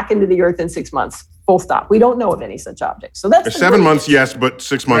smack into the Earth in 6 months. Full stop. We don't know of any such objects. So that's 7 months, yes, but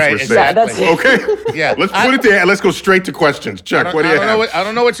 6 months we're safe. Yeah, that's okay. Yeah. Let's put it there. Let's go straight to questions. Chuck, what do you have? I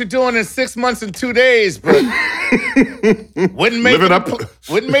don't know what you're doing in 6 months and 2 days, but wouldn't make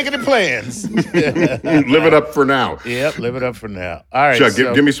it in plans. Live it up for now. Yep, live it up for now. All right. Chuck,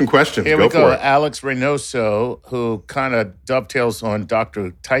 give me some questions. Here go we go. for it. Alex Reynoso, who kind of dovetails on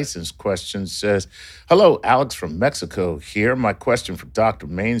Dr. Tyson's question, says, hello, Alex from Mexico here. My question for Dr.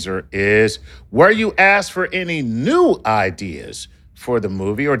 Mainzer is, were you asked for any new ideas for the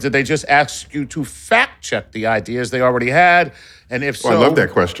movie, or did they just ask you to fact check the ideas they already had? And if so, I love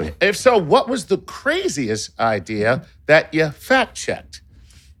that question. If so, what was the craziest idea that you fact checked?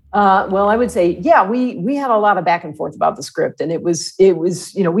 Well, I would say, yeah, we had a lot of back and forth about the script, and it was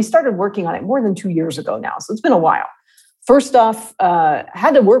we started working on it more than 2 years ago now, so it's been a while. First off,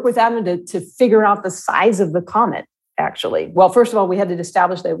 had to work with Adam to figure out the size of the comet. Actually, well, first of all, we had to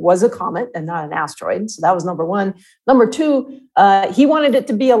establish that it was a comet and not an asteroid, so that was number one. Number two, he wanted it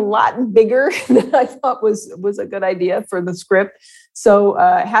to be a lot bigger than I thought was a good idea for the script. So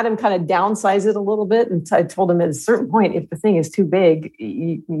had him kind of downsize it a little bit, and I told him at a certain point, if the thing is too big,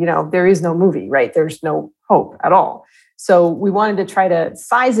 there is no movie, right? There's no hope at all. So we wanted to try to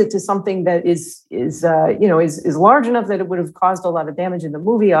size it to something that is large enough that it would have caused a lot of damage in the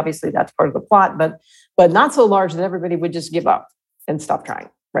movie. Obviously, that's part of the plot, but not so large that everybody would just give up and stop trying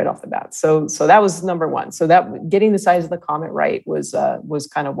right off the bat. So that was number one. So that getting the size of the comet right was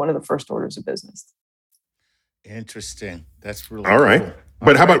kind of one of the first orders of business. Interesting. That's really all right. Cool.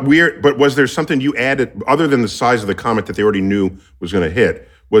 But how about weird? But was there something you added other than the size of the comet that they already knew was going to hit?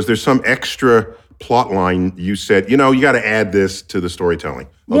 Was there some extra plot line you said, you got to add this to the storytelling,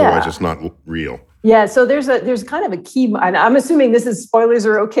 otherwise it's not real? Yeah, so there's kind of a key, and I'm assuming spoilers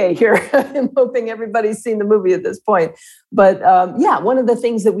are okay here. I'm hoping everybody's seen the movie at this point. But one of the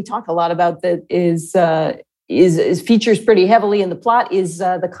things that we talk a lot about that is features pretty heavily in the plot is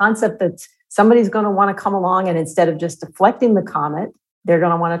the concept that somebody's going to want to come along and instead of just deflecting the comet, they're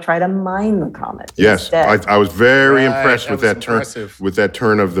going to want to try to mine the comet. Yes, I was very impressed with that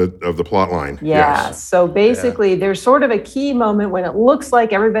turn of the plot line. Yeah. Yes. So basically, there's sort of a key moment when it looks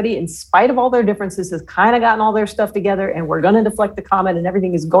like everybody, in spite of all their differences, has kind of gotten all their stuff together, and we're going to deflect the comet, and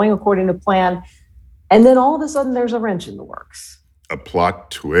everything is going according to plan. And then all of a sudden, there's a wrench in the works. A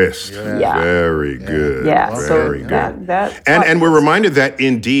plot twist. Yeah. Very good. Yeah. Very good. And we're reminded that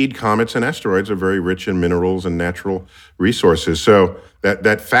indeed comets and asteroids are very rich in minerals and natural resources. So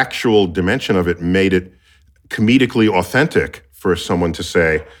that factual dimension of it made it comedically authentic for someone to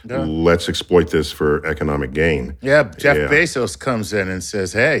say, let's exploit this for economic gain. Yeah. Jeff Bezos comes in and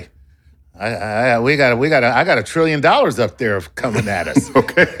says, hey, I got $1 trillion up there coming at us.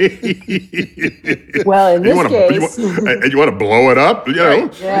 Okay. Well, in this case, you want to blow it up? Yeah.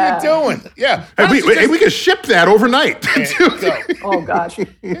 What are you doing? Yeah. Hey, we can ship that overnight. Oh gosh.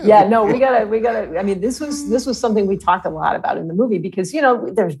 Yeah. No, we gotta. I mean, this was something we talked a lot about in the movie because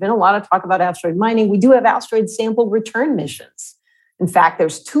there's been a lot of talk about asteroid mining. We do have asteroid sample return missions. In fact,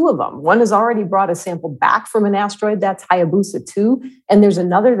 there's 2 of them. One has already brought a sample back from an asteroid, that's Hayabusa 2, and there's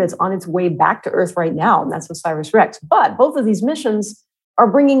another that's on its way back to Earth right now, and that's OSIRIS-REx. But both of these missions are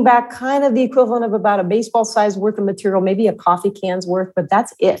bringing back kind of the equivalent of about a baseball size worth of material, maybe a coffee can's worth, but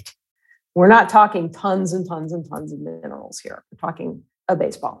that's it. We're not talking tons and tons and tons of minerals here. We're talking a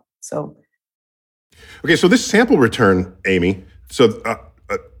baseball. So, okay, so this sample return, Amy, so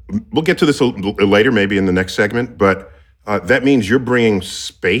we'll get to this later, maybe in the next segment, but that means you're bringing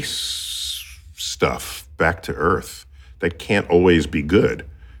space stuff back to Earth that can't always be good,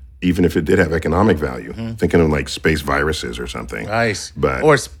 even if it did have economic value. Thinking of like space viruses or something. Nice. But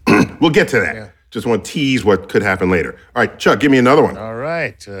we'll get to that. Yeah. Just want to tease what could happen later. All right, Chuck, give me another one. All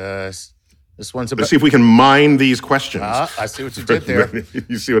right. This one's about... Let's see if we can mine these questions. I see what you did there.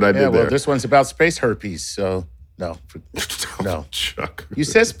 You see what I did there? Well, this one's about space herpes, so... No. Chuck. You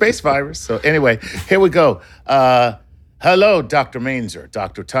said space virus. So anyway, here we go. Hello, Dr. Mainzer,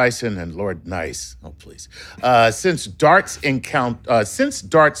 Dr. Tyson, and Lord Nice. Oh, please. Since DART's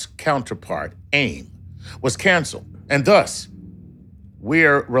counterpart, AIM, was canceled, and thus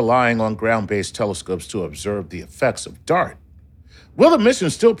we're relying on ground-based telescopes to observe the effects of DART, will the mission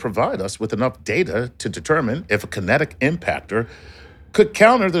still provide us with enough data to determine if a kinetic impactor could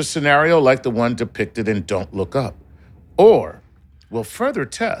counter the scenario like the one depicted in Don't Look Up? Or will further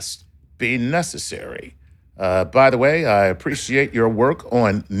tests be necessary? By the way, I appreciate your work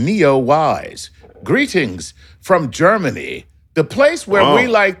on NeoWise. Greetings from Germany, the place where we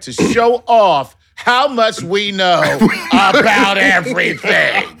like to show off how much we know about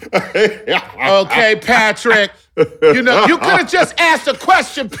everything. Okay, Patrick. You could have just asked a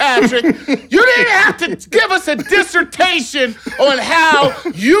question, Patrick. You didn't have to give us a dissertation on how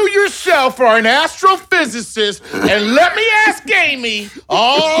you yourself are an astrophysicist and let me ask Amy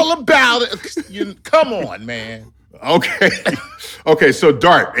all about it. Come on, man. Okay, so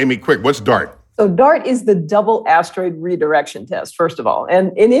DART. Amy, quick, what's DART? So DART is the Double Asteroid Redirection Test, first of all.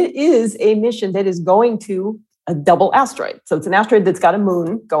 And it is a mission that is going to a double asteroid. So it's an asteroid that's got a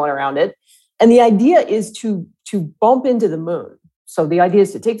moon going around it. And the idea is to bump into the moon. So the idea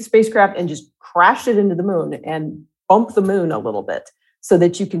is to take the spacecraft and just crash it into the moon and bump the moon a little bit so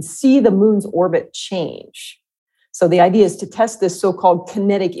that you can see the moon's orbit change. So the idea is to test this so-called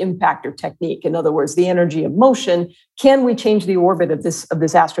kinetic impactor technique. In other words, the energy of motion. Can we change the orbit of this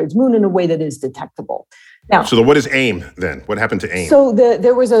asteroid's moon in a way that is detectable? Now, so what is AIM then? What happened to AIM? So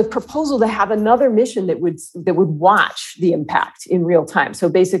there was a proposal to have another mission that would watch the impact in real time. So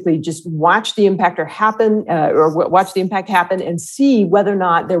basically, just watch the impactor happen, or watch the impact happen, and see whether or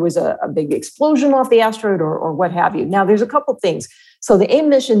not there was a big explosion off the asteroid or what have you. Now, there's a couple things. So the AIM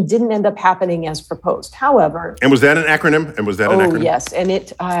mission didn't end up happening as proposed. However, and was that an acronym? An acronym? Oh, yes, and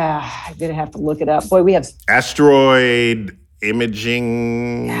I'm gonna have to look it up. Boy, we have Asteroid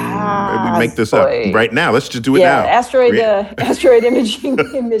Imaging. We make this up right now. Let's just do it now. Asteroid imaging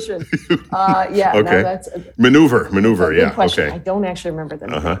mission. Okay. No, that's maneuver. Good Yeah. question. Okay. I don't actually remember the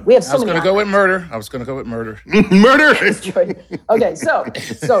name. We have so many. I was going to go with murder. Murder. Okay. So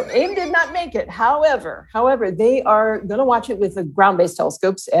AIM did not make it. However, they are going to watch it with the ground-based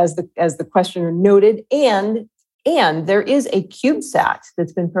telescopes, as the questioner noted, and there is a CubeSat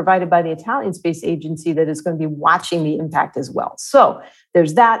that's been provided by the Italian Space Agency that is going to be watching the impact as well. So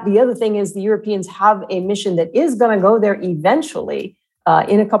there's that. The other thing is the Europeans have a mission that is going to go there eventually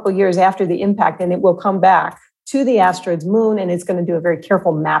in a couple of years after the impact, and it will come back to the asteroid's moon, and it's going to do a very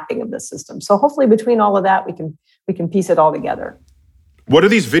careful mapping of the system. So hopefully between all of that, we can piece it all together. What are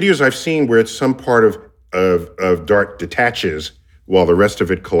these videos I've seen where it's some part of DART detaches while the rest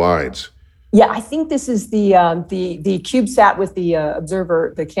of it collides? Yeah, I think this is the CubeSat with the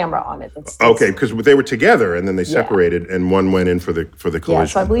observer, the camera on it. That's okay, because they were together and then they separated, and one went in for the collision. Yeah,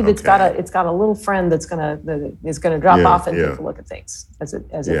 so I believe it's got a little friend that's gonna drop off and take a look at things as it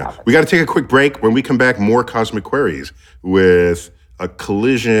happens. We got to take a quick break. When we come back, more Cosmic Queries with a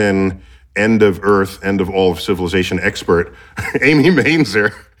collision, end of Earth, end of all of civilization expert, Amy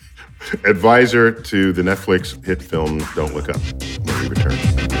Mainzer, advisor to the Netflix hit film Don't Look Up. When we return.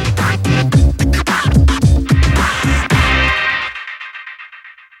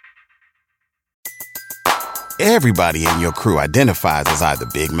 Everybody in your crew identifies as either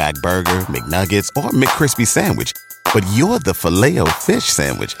Big Mac Burger, McNuggets, or McCrispy Sandwich. But you're the Filet-O-Fish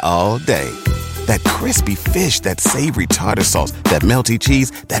Sandwich all day. That crispy fish, that savory tartar sauce, that melty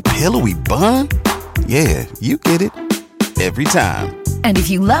cheese, that pillowy bun. Yeah, you get it. Every time. And if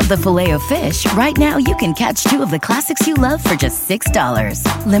you love the Filet-O-Fish, right now you can catch two of the classics you love for just $6.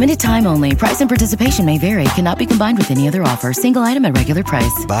 Limited time only. Price and participation may vary. Cannot be combined with any other offer. Single item at regular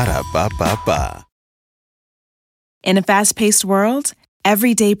price. Ba-da-ba-ba-ba. In a fast-paced world,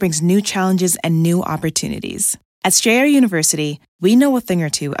 every day brings new challenges and new opportunities. At Strayer University, we know a thing or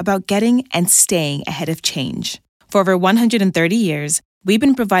two about getting and staying ahead of change. For over 130 years, we've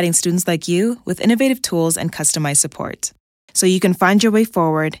been providing students like you with innovative tools and customized support, so you can find your way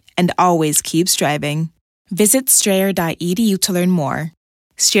forward and always keep striving. Visit strayer.edu to learn more.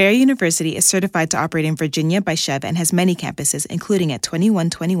 Strayer University is certified to operate in Virginia by Chev and has many campuses, including at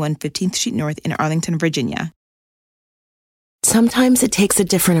 2121 15th Street North in Arlington, Virginia. Sometimes it takes a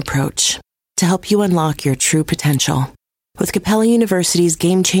different approach to help you unlock your true potential. With Capella University's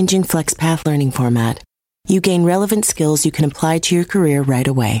game-changing FlexPath learning format, you gain relevant skills you can apply to your career right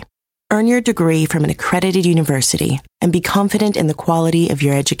away. Earn your degree from an accredited university and be confident in the quality of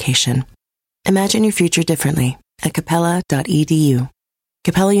your education. Imagine your future differently at capella.edu.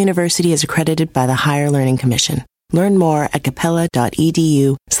 Capella University is accredited by the Higher Learning Commission. Learn more at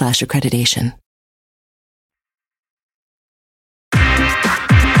capella.edu/accreditation.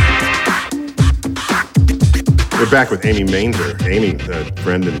 We're back with Amy Mainzer. Amy,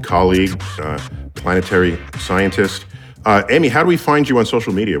 friend and colleague, planetary scientist. Amy, how do we find you on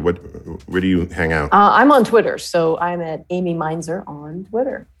social media? Where do you hang out? I'm on Twitter, so I'm at Amy Mainzer on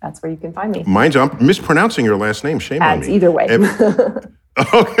Twitter. That's where you can find me. Mainzer, I'm mispronouncing your last name. Shame on me. Either way. Mainzer.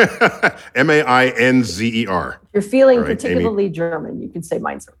 If you're feeling particularly Amy. German, you can say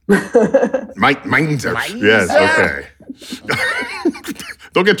Mainzer. Mainzer. Yes, okay.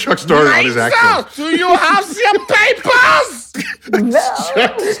 Don't get Chuck started on his accent. Do you have some papers? No.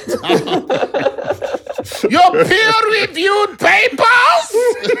 Your peer-reviewed papers?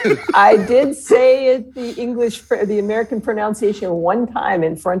 I did say it the American pronunciation one time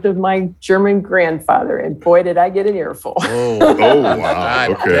in front of my German grandfather, and boy, did I get an earful. Oh wow.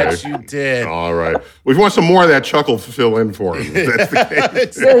 I bet you did. All right. We want some more of that Chuck will fill in for him. If that's the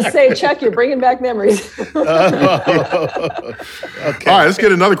case. So say, Chuck, you're bringing back memories. Okay. All right, let's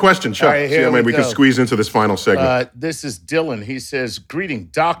get another question, Chuck. Right, see how many we can squeeze into this final segment. This is Dylan. He says, greeting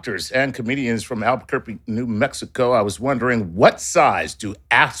doctors and comedians from Albuquerque, New Mexico. I was wondering, what size do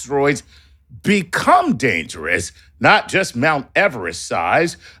asteroids become dangerous, not just Mount Everest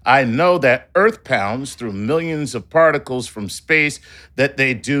size. I know that Earth pounds through millions of particles from space that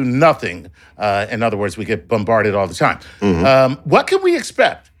they do nothing. In other words, we get bombarded all the time. What can we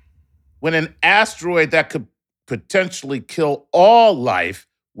expect when an asteroid that could potentially kill all life,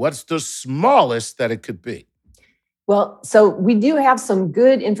 what's the smallest that it could be? Well, so we do have some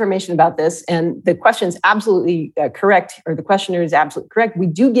good information about this, and the question is absolutely correct, or the questioner is absolutely correct. We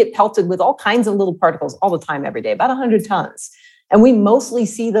do get pelted with all kinds of little particles all the time, every day, about 100 tons. And we mostly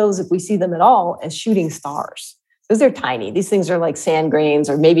see those, if we see them at all, as shooting stars. Because they're tiny. These things are like sand grains,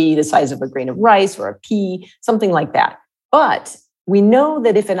 or maybe the size of a grain of rice or a pea, something like that. But we know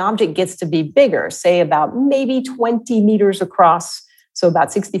that if an object gets to be bigger, say about maybe 20 meters across, so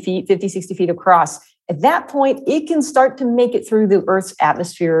about 60 feet, 50, 60 feet across, at that point, it can start to make it through the Earth's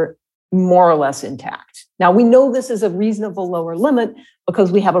atmosphere more or less intact. Now, we know this is a reasonable lower limit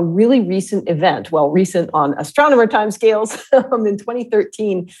because we have a really recent event, well, recent on astronomer timescales. In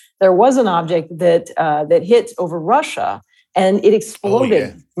 2013, there was an object that hit over Russia, and it exploded. Oh,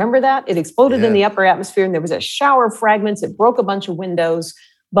 yeah. Remember that? It exploded in the upper atmosphere, and there was a shower of fragments. It broke a bunch of windows,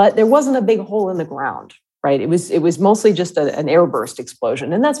 but there wasn't a big hole in the ground, right? It was mostly just an airburst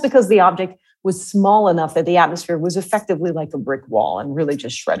explosion, and that's because the object was small enough that the atmosphere was effectively like a brick wall and really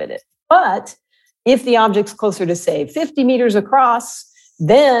just shredded it. But if the object's closer to, say, 50 meters across,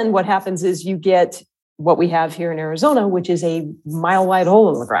 then what happens is you get what we have here in Arizona, which is a mile-wide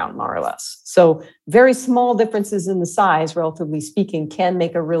hole in the ground, more or less. So very small differences in the size, relatively speaking, can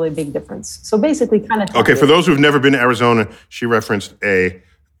make a really big difference. So basically kind of... Okay, for those who've never been to Arizona, she referenced a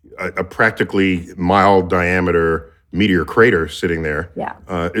practically mile diameter meteor crater sitting there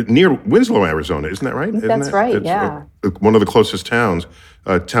near Winslow, Arizona. Isn't that right? That's right, it's one of the closest towns,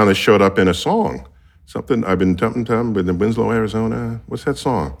 a town that showed up in a song. Something, I've been tum-tum with Winslow, Arizona. What's that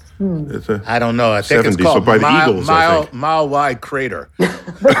song? It's I don't know. I think 70s, it's called by the Eagles, I think. Mile Wide Crater.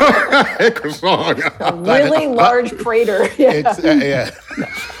 Heck of a song. A really large crater. Yeah.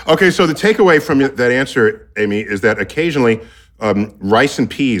 Okay, so the takeaway from that answer, Amy, is that occasionally rice and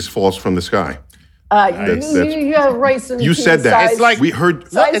peas falls from the sky. You have rice and you peas said that. size. It's like we heard.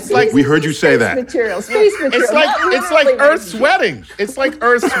 It's like we heard you say that. Space material. It's like Earth sweating. It's like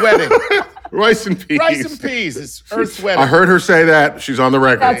Earth sweating. Rice and peas. Rice and peas. It's Earth sweating. I heard her say that. She's on the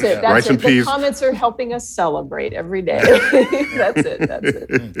record. That's it. Rice and peas. The comments are helping us celebrate every day. That's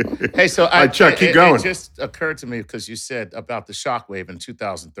it. Hey, so Chuck, keep going. It just occurred to me because you said about the shockwave in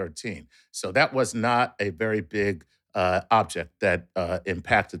 2013. So that was not a very big object that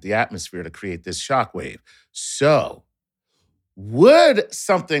impacted the atmosphere to create this shockwave. So would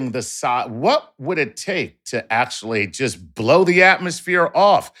something the size, what would it take to actually just blow the atmosphere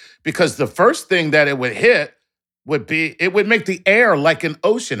off? Because the first thing that it would hit would be, it would make the air like an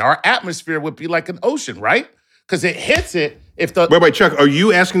ocean. Our atmosphere would be like an ocean, right? Because it hits it if the... Wait, Chuck, are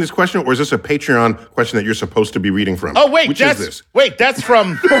you asking this question, or is this a Patreon question that you're supposed to be reading from? Oh, wait, Which is this? Wait, that's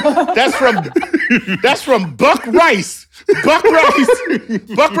from Buck Rice. Buck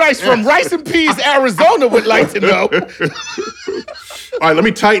Rice from Rice and Peas, Arizona would like to know. All right, let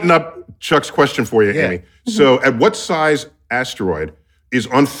me tighten up Chuck's question for you, Amy. So at what size asteroid is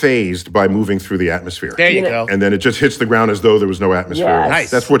unfazed by moving through the atmosphere? There you go. And then it just hits the ground as though there was no atmosphere. Yes.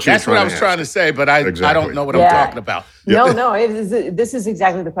 Nice. That's what I was trying to say, but I don't know what I'm talking about. No, this is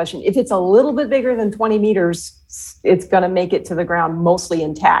exactly the question. If it's a little bit bigger than 20 meters, it's going to make it to the ground mostly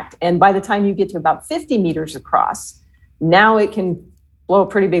intact. And by the time you get to about 50 meters across, now it can blow a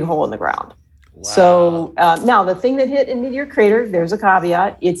pretty big hole in the ground. Wow. So now the thing that hit in Meteor Crater, there's a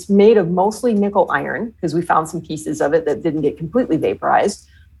caveat. It's made of mostly nickel iron because we found some pieces of it that didn't get completely vaporized.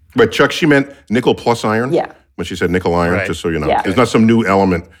 But Chuck, she meant nickel plus iron? Yeah. When she said nickel iron, right. Just so you know. Yeah. It's not some new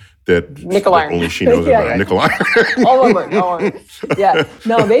element that nickel iron. Only she knows about. Nickel iron. All over. Yeah.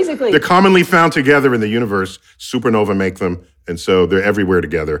 No, basically. They're commonly found together in the universe. Supernova make them. And so they're everywhere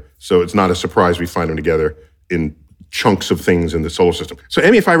together. So it's not a surprise we find them together in chunks of things in the solar system. So,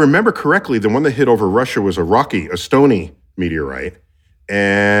 Amy, if I remember correctly, the one that hit over Russia was a stony meteorite.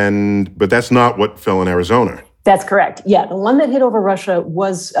 But that's not what fell in Arizona. That's correct. Yeah, the one that hit over Russia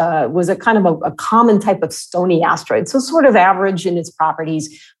was a kind of a common type of stony asteroid, so sort of average in its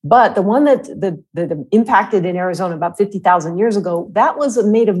properties. But the one that impacted in Arizona about 50,000 years ago, that was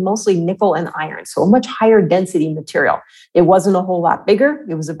made of mostly nickel and iron, so a much higher density material. It wasn't a whole lot bigger.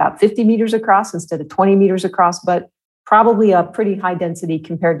 It was about 50 meters across instead of 20 meters across, but probably a pretty high density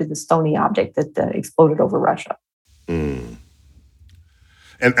compared to the stony object that exploded over Russia. Mm.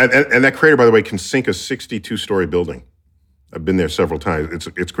 And that crater, by the way, can sink a 62-story building. I've been there several times.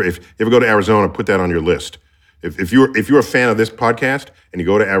 It's great. If you ever go to Arizona, put that on your list. If you're a fan of this podcast and you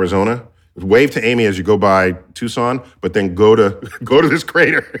go to Arizona, Wave to Amy as you go by Tucson, but then go to this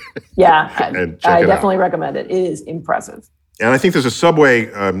crater. Yeah, and check I it definitely out. recommend it. It is impressive. And I think there's a Subway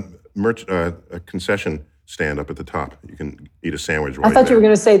a concession stand up at the top. You can eat a sandwich. I thought you were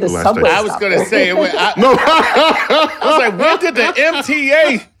going to say the last Subway. I- I was going to say, No. I was like, when did the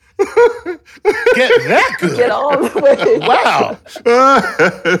MTA get that good? Get all the way. Wow.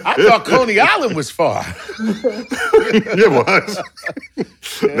 I thought Coney Island was far. It was.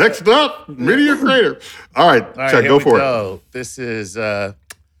 Next up, Meteor Crater. All right, All right, Chuck, here go we for it. go. This is,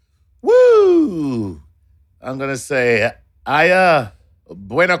 woo. I'm going to say, Aya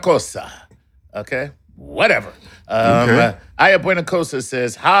Buena Cosa. Okay? Whatever. Okay. Aya Buena Cosa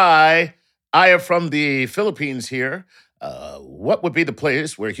says, hi, Aya from the Philippines here. What would be the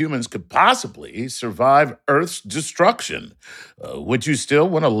place where humans could possibly survive Earth's destruction? Would you still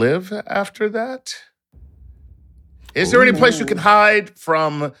want to live after that? Is there any place you can hide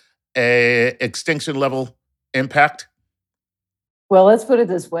from a extinction level impact? Well, let's put it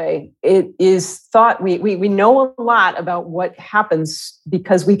this way. It is thought we know a lot about what happens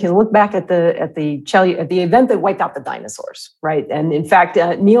because we can look back at the event that wiped out the dinosaurs, right? And in fact,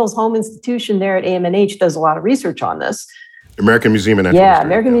 Niels Home Institution there at AMNH does a lot of research on this. American Museum of Natural History.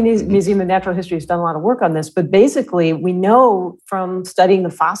 American Museum of Natural History has done a lot of work on this. But basically, we know from studying the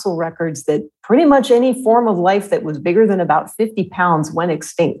fossil records that pretty much any form of life that was bigger than about 50 pounds went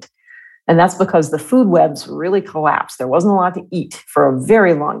extinct. And that's because the food webs really collapsed. There wasn't a lot to eat for a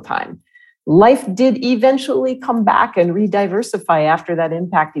very long time. Life did eventually come back and re-diversify after that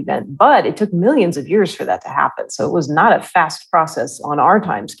impact event, but it took millions of years for that to happen. So it was not a fast process on our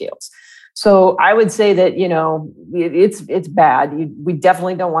timescales. So I would say that, it's bad. We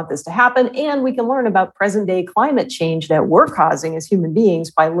definitely don't want this to happen. And we can learn about present day climate change that we're causing as human beings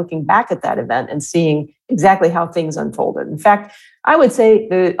by looking back at that event and seeing exactly how things unfolded. In fact, I would say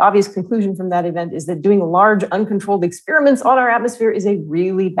the obvious conclusion from that event is that doing large uncontrolled experiments on our atmosphere is a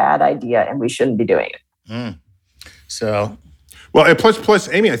really bad idea and we shouldn't be doing it. So, well, and plus,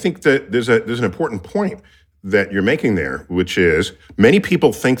 Amy, I think that there's an important point that you're making there, which is many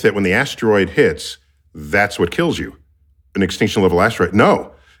people think that when the asteroid hits, that's what kills you, an extinction level asteroid.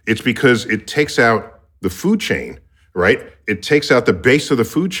 No, it's because it takes out the food chain, right? It takes out the base of the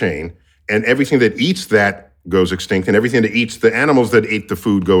food chain, and everything that eats that goes extinct, and everything that eats the animals that eat the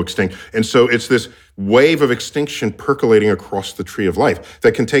food go extinct. And so it's this wave of extinction percolating across the tree of life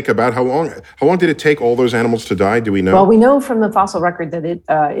that can take about how long? How long did it take all those animals to die? Do we know? Well, we know from the fossil record that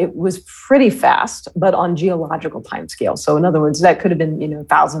it was pretty fast, but on geological timescale. So in other words, that could have been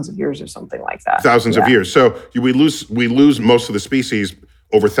thousands of years or something like that. Thousands of years. So we lose most of the species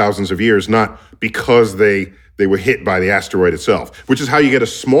over thousands of years, not because they were hit by the asteroid itself, which is how you get a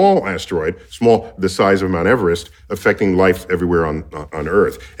small asteroid, the size of Mount Everest, affecting life everywhere on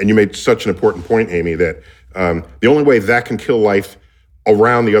Earth. And you made such an important point, Amy, that the only way that can kill life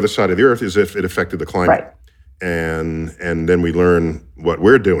around the other side of the Earth is if it affected the climate. Right. And then we learn what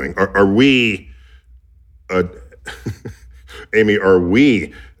we're doing. Are we, Amy, are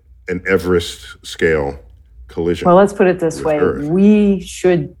we an Everest scale collision? Well, let's put it this way. Earth? We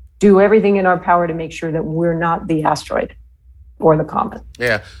should do everything in our power to make sure that we're not the asteroid or the comet.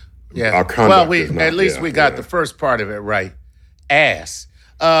 yeah. Our conduct Well, is not, at least we got the first part of it right. Ass.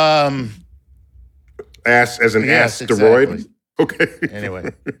 Ass as an Yes, asteroid? exactly. Okay.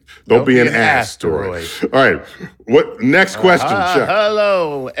 Anyway. Don't be an asteroid. All right. What next question, Chuck?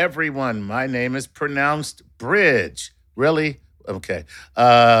 Hello, everyone. My name is pronounced Bridge. Really? Okay.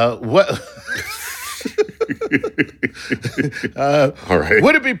 What? All right.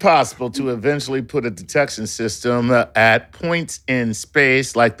 Would it be possible to eventually put a detection system at points in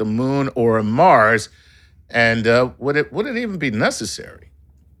space like the moon or Mars? And would it even be necessary?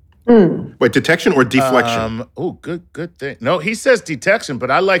 Wait, detection or deflection? Good thing. No, he says detection, but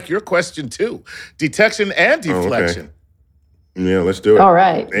I like your question too. Detection and deflection. Yeah, let's do it. All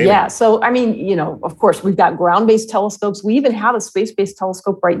right. Amy. Yeah. So, of course, we've got ground-based telescopes. We even have a space-based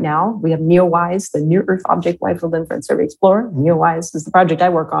telescope right now. We have NEOWISE, the Near Earth Object Wide-Field Infrared Survey Explorer. NEOWISE is the project I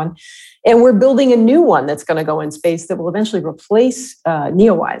work on. And we're building a new one that's going to go in space that will eventually replace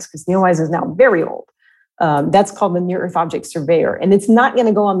NEOWISE, because NEOWISE is now very old. That's called the Near Earth Object Surveyor. And it's not going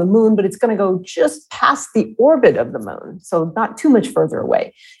to go on the moon, but it's going to go just past the orbit of the moon. So not too much further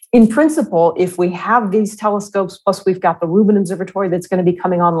away. In principle, if we have these telescopes, plus we've got the Rubin Observatory that's going to be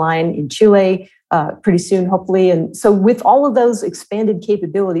coming online in Chile pretty soon, hopefully. And so with all of those expanded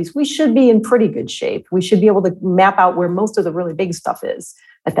capabilities, we should be in pretty good shape. We should be able to map out where most of the really big stuff is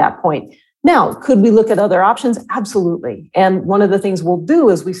at that point. Now, could we look at other options? Absolutely. And one of the things we'll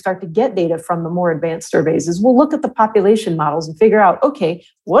do as we start to get data from the more advanced surveys is we'll look at the population models and figure out, okay,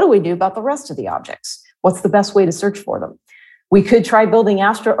 what do we do about the rest of the objects? What's the best way to search for them? We could try building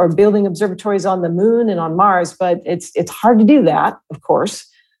building observatories on the moon and on Mars, but it's hard to do that, of course.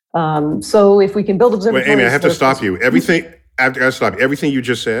 So if we can build observatories... Wait, Amy, I have to stop you. Everything you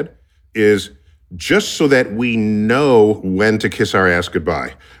just said is just so that we know when to kiss our ass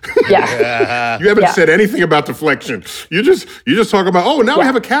goodbye. Yeah. You haven't said anything about deflection. You just talk about, we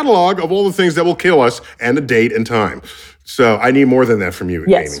have a catalog of all the things that will kill us and a date and time. So I need more than that from you,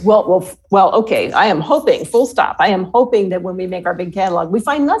 yes. Amy. Well, okay. I am hoping, full stop. I am hoping that when we make our big catalog, we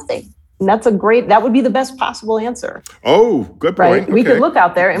find nothing. And that would be the best possible answer. Oh, good point. Right? Okay. We could look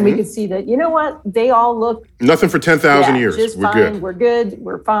out there and we could see that, you know what? They all look... Nothing for 10,000 years. Just We're fine. good. We're good.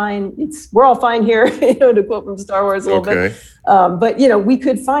 We're fine. We're all fine here, to quote from Star Wars a little bit. But, we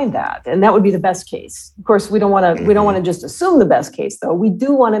could find that. And that would be the best case. Of course, we don't want to just assume the best case, though. We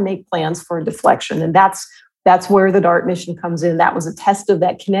do want to make plans for deflection. And that's where the DART mission comes in. That was a test of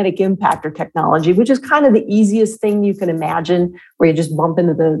that kinetic impactor technology, which is kind of the easiest thing you can imagine, where you just bump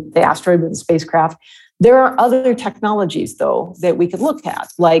into the asteroid with a spacecraft. There are other technologies, though, that we could look at,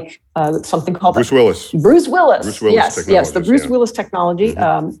 like something called Bruce Willis. Yes, the Bruce Willis technology,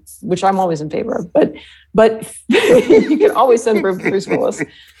 which I'm always in favor of. But you can always send Bruce Willis.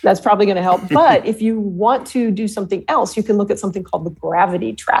 That's probably going to help. But if you want to do something else, you can look at something called the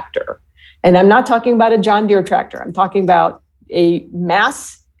gravity tractor. And I'm not talking about a John Deere tractor. I'm talking about a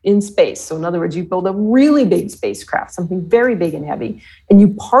mass in space. So in other words, you build a really big spacecraft, something very big and heavy, and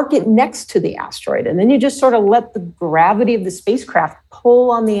you park it next to the asteroid. And then you just sort of let the gravity of the spacecraft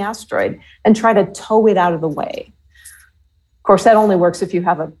pull on the asteroid and try to tow it out of the way. Of course, that only works if you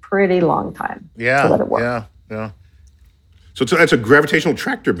have a pretty long time to let it work. Yeah. So that's a gravitational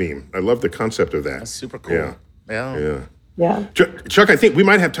tractor beam. I love the concept of that. That's super cool. Yeah. Chuck, I think we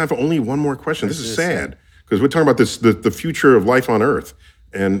might have time for only one more question. This is sad because we're talking about the future of life on Earth,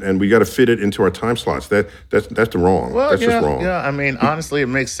 and we got to fit it into our time slots. That's wrong. Well, that's just wrong. Yeah, I mean, honestly, it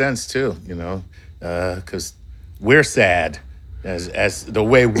makes sense too. Because we're sad, as the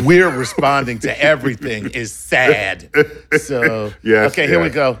way we're responding to everything is sad. So here we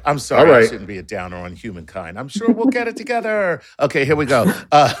go. I'm sorry, I shouldn't be a downer on humankind. I'm sure we'll get it together. Okay, here we go.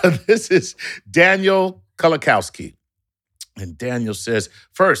 This is Daniel Kulikowski. And Daniel says,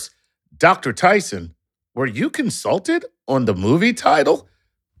 first, Dr. Tyson, were you consulted on the movie title?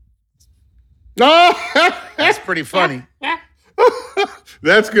 No, that's pretty funny.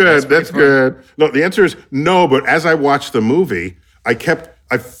 That's good. That's good. No, the answer is no. But as I watched the movie, I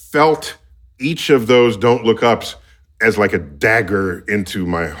felt each of those "Don't Look Ups" as like a dagger into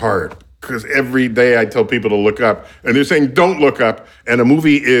my heart. Because every day I tell people to look up, and they're saying, don't look up. And a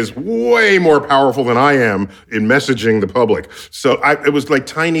movie is way more powerful than I am in messaging the public. So it was like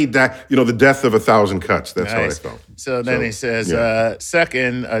the death of 1,000 cuts. That's how I felt. So then he says,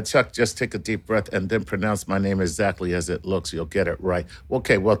 second, Chuck, just take a deep breath and then pronounce my name exactly as it looks. You'll get it right.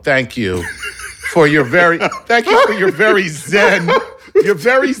 Okay, well, thank you for your very zen. Your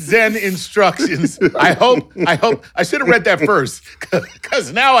very zen instructions. I hope I should have read that first,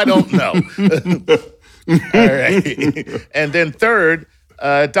 because now I don't know. All right. And then third,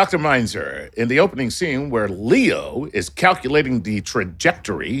 Dr. Meinzer, in the opening scene where Leo is calculating the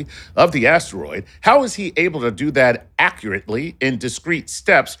trajectory of the asteroid, how is he able to do that accurately in discrete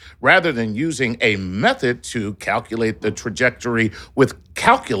steps rather than using a method to calculate the trajectory with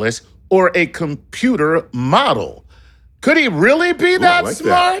calculus or a computer model? Could he really be that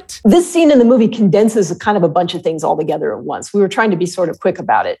smart? This scene in the movie condenses kind of a bunch of things all together at once. We were trying to be sort of quick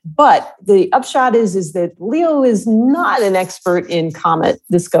about it. But the upshot is that Leo is not an expert in comet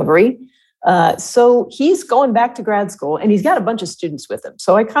discovery. So he's going back to grad school, and he's got a bunch of students with him.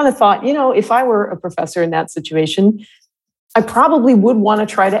 So I kind of thought, if I were a professor in that situation, I probably would want to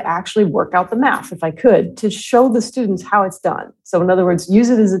try to actually work out the math, if I could, to show the students how it's done. So in other words, use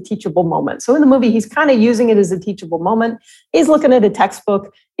it as a teachable moment. So in the movie, he's kind of using it as a teachable moment. He's looking at a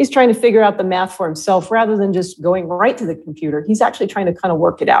textbook. He's trying to figure out the math for himself rather than just going right to the computer. He's actually trying to kind of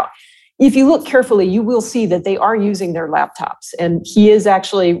work it out. If you look carefully, you will see that they are using their laptops, and he is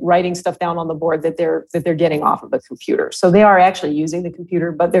actually writing stuff down on the board that they're getting off of a computer. So they are actually using the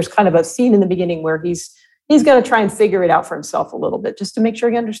computer, but there's kind of a scene in the beginning where he's going to try and figure it out for himself a little bit just to make sure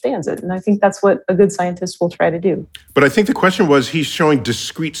he understands it. And I think that's what a good scientist will try to do. But I think the question was, he's showing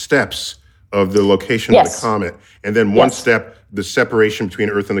discrete steps of the location of the comet. And then one step, the separation between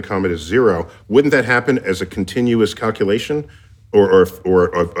Earth and the comet is 0. Wouldn't that happen as a continuous calculation or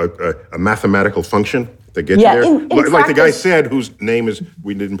a mathematical function? that get Yeah, you there. in Like the guy practice- said, whose name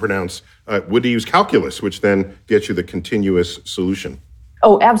we didn't pronounce, would he use calculus, which then gets you the continuous solution?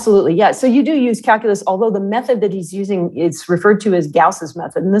 Oh, absolutely. Yeah. So you do use calculus, although the method that he's using is referred to as Gauss's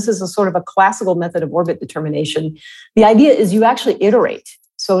method. And this is a sort of a classical method of orbit determination. The idea is you actually iterate.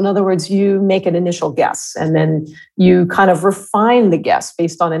 So in other words, you make an initial guess and then you kind of refine the guess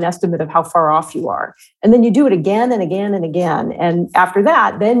based on an estimate of how far off you are. And then you do it again and again and again. And after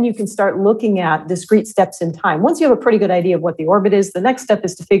that, then you can start looking at discrete steps in time. Once you have a pretty good idea of what the orbit is, the next step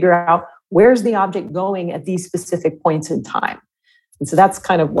is to figure out where's the object going at these specific points in time. And so that's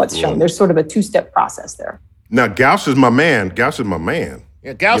kind of what's shown. There's sort of a two-step process there. Now, Gauss is my man.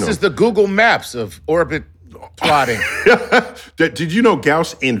 Yeah, Gauss is the Google Maps of orbit plotting. Did you know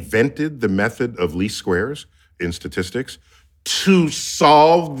Gauss invented the method of least squares in statistics to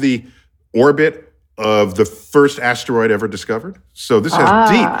solve the orbit of the first asteroid ever discovered? So this has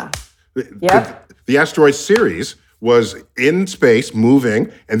deep. Yep. The asteroid Ceres was in space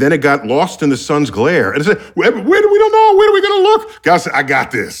moving, and then it got lost in the sun's glare. And it said, where do we don't know? Where are we going to look? Gauss said, I got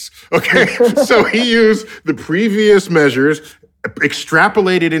this. Okay. So he used the previous measures,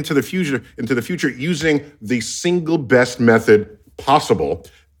 extrapolated into the future using the single best method possible.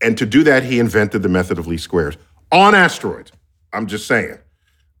 And to do that, he invented the method of least squares on asteroids. I'm just saying.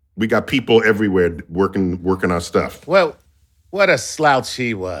 We got people everywhere working on stuff. Well, what a slouch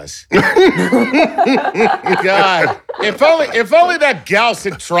he was. God, if only that Gauss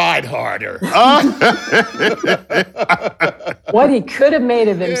had tried harder. What he could have made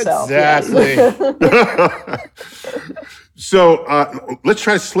of himself. Exactly. So let's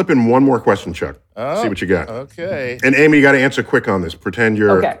try to slip in one more question, Chuck. See what you got. Okay. And Amy, you got to answer quick on this. Pretend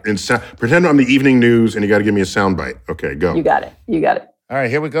you're pretend I'm the evening news, and you got to give me a soundbite. Okay, go. You got it. All right,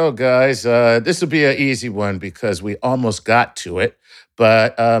 here we go, guys. This will be an easy one because we almost got to it.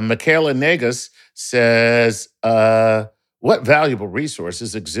 But Michaela Negus says, what valuable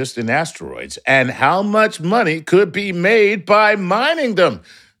resources exist in asteroids and how much money could be made by mining them?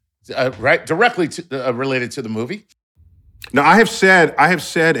 Right, directly related to the movie. Now, I have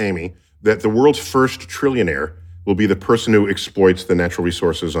said, Amy, that the world's first trillionaire will be the person who exploits the natural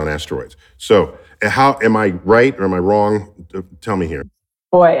resources on asteroids. So, how am I right or am I wrong? Tell me here.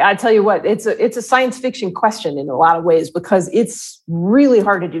 Boy, I tell you what, it's a science fiction question in a lot of ways because it's really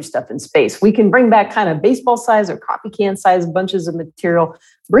hard to do stuff in space. We can bring back kind of baseball size or coffee can size bunches of material.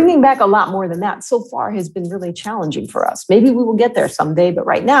 Bringing back a lot more than that so far has been really challenging for us. Maybe we will get there someday, but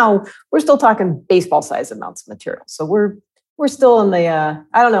right now we're still talking baseball size amounts of material. So we're still in the,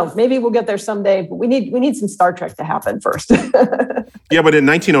 I don't know, maybe we'll get there someday, but we need some Star Trek to happen first. Yeah, but in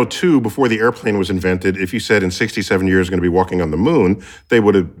 1902, before the airplane was invented, if you said in 67 years you're going to be walking on the moon, they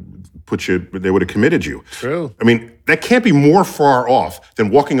would have committed you. True. I mean, that can't be more far off than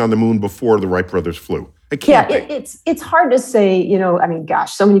walking on the moon before the Wright brothers flew. It can't be. It's hard to say, I mean,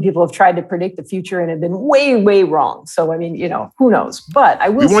 gosh, so many people have tried to predict the future and have been way, way wrong. So, I mean, who knows? But I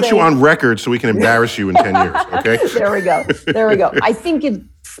will say... We want you on record so we can embarrass you in 10 years, okay? There we go. I think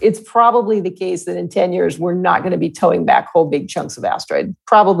it's probably the case that in 10 years, we're not going to be towing back whole big chunks of asteroid.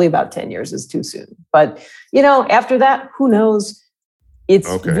 Probably about 10 years is too soon. But, after that, who knows? It's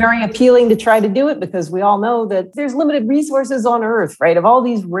very appealing to try to do it because we all know that there's limited resources on Earth, right, of all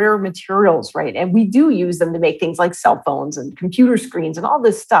these rare materials, right? And we do use them to make things like cell phones and computer screens and all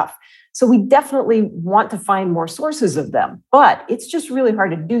this stuff. So we definitely want to find more sources of them. But it's just really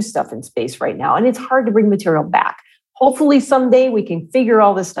hard to do stuff in space right now. And it's hard to bring material back. Hopefully someday we can figure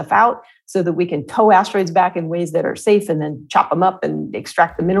all this stuff out so that we can tow asteroids back in ways that are safe and then chop them up and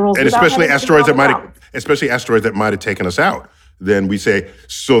extract the minerals. And especially asteroids that might have taken us out. Then we say,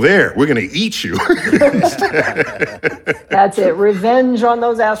 so there, we're going to eat you. That's it. Revenge on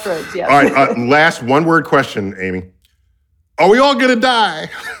those asteroids, yes. All right, last one-word question, Amy. Are we all going to die?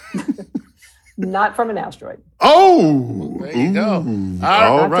 Not from an asteroid. Oh! There you go.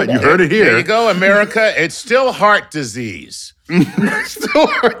 All right, you heard it here. There you go, America. It's still heart disease. Still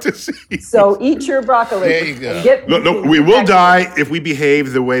heart disease. So eat your broccoli. There you go. No, we will die if we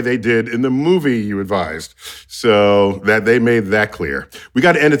behave the way they did in the movie you advised. So that they made that clear. We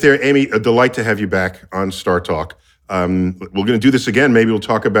got to end it there. Amy, a delight to have you back on Star Talk. We're going to do this again. Maybe we'll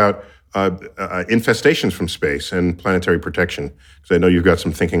talk about infestations from space and planetary protection, because I know you've got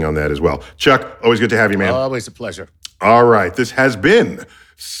some thinking on that as well. Chuck, always good to have you, man. Always a pleasure. All right, this has been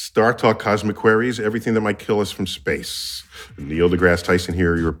Star Talk Cosmic Queries, everything that might kill us from space. Neil deGrasse Tyson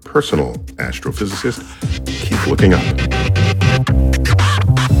here, your personal astrophysicist. Keep looking up.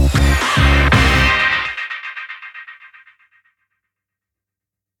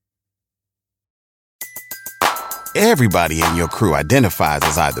 Everybody in your crew identifies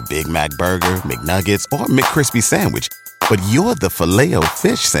as either Big Mac Burger, McNuggets, or McCrispy Sandwich. But you're the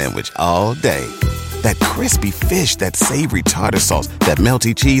Filet-O-Fish Sandwich all day. That crispy fish, that savory tartar sauce, that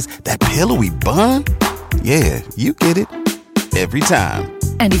melty cheese, that pillowy bun. Yeah, you get it. Every time.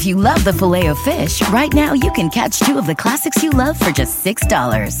 And if you love the Filet-O-Fish, right now you can catch 2 of the classics you love for just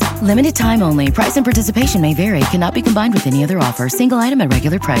 $6. Limited time only. Price and participation may vary. Cannot be combined with any other offer. Single item at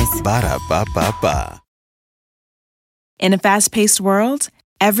regular price. Ba-da-ba-ba-ba. In a fast-paced world,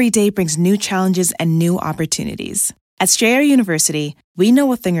 every day brings new challenges and new opportunities. At Strayer University, we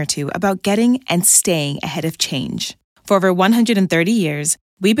know a thing or two about getting and staying ahead of change. For over 130 years,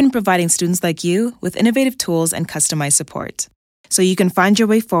 we've been providing students like you with innovative tools and customized support, so you can find your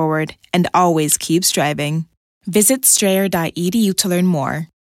way forward and always keep striving. Visit strayer.edu to learn more.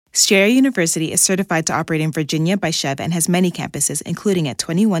 Strayer University is certified to operate in Virginia by Chev and has many campuses, including at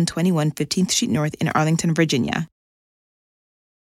 2121 15th Street North in Arlington, Virginia.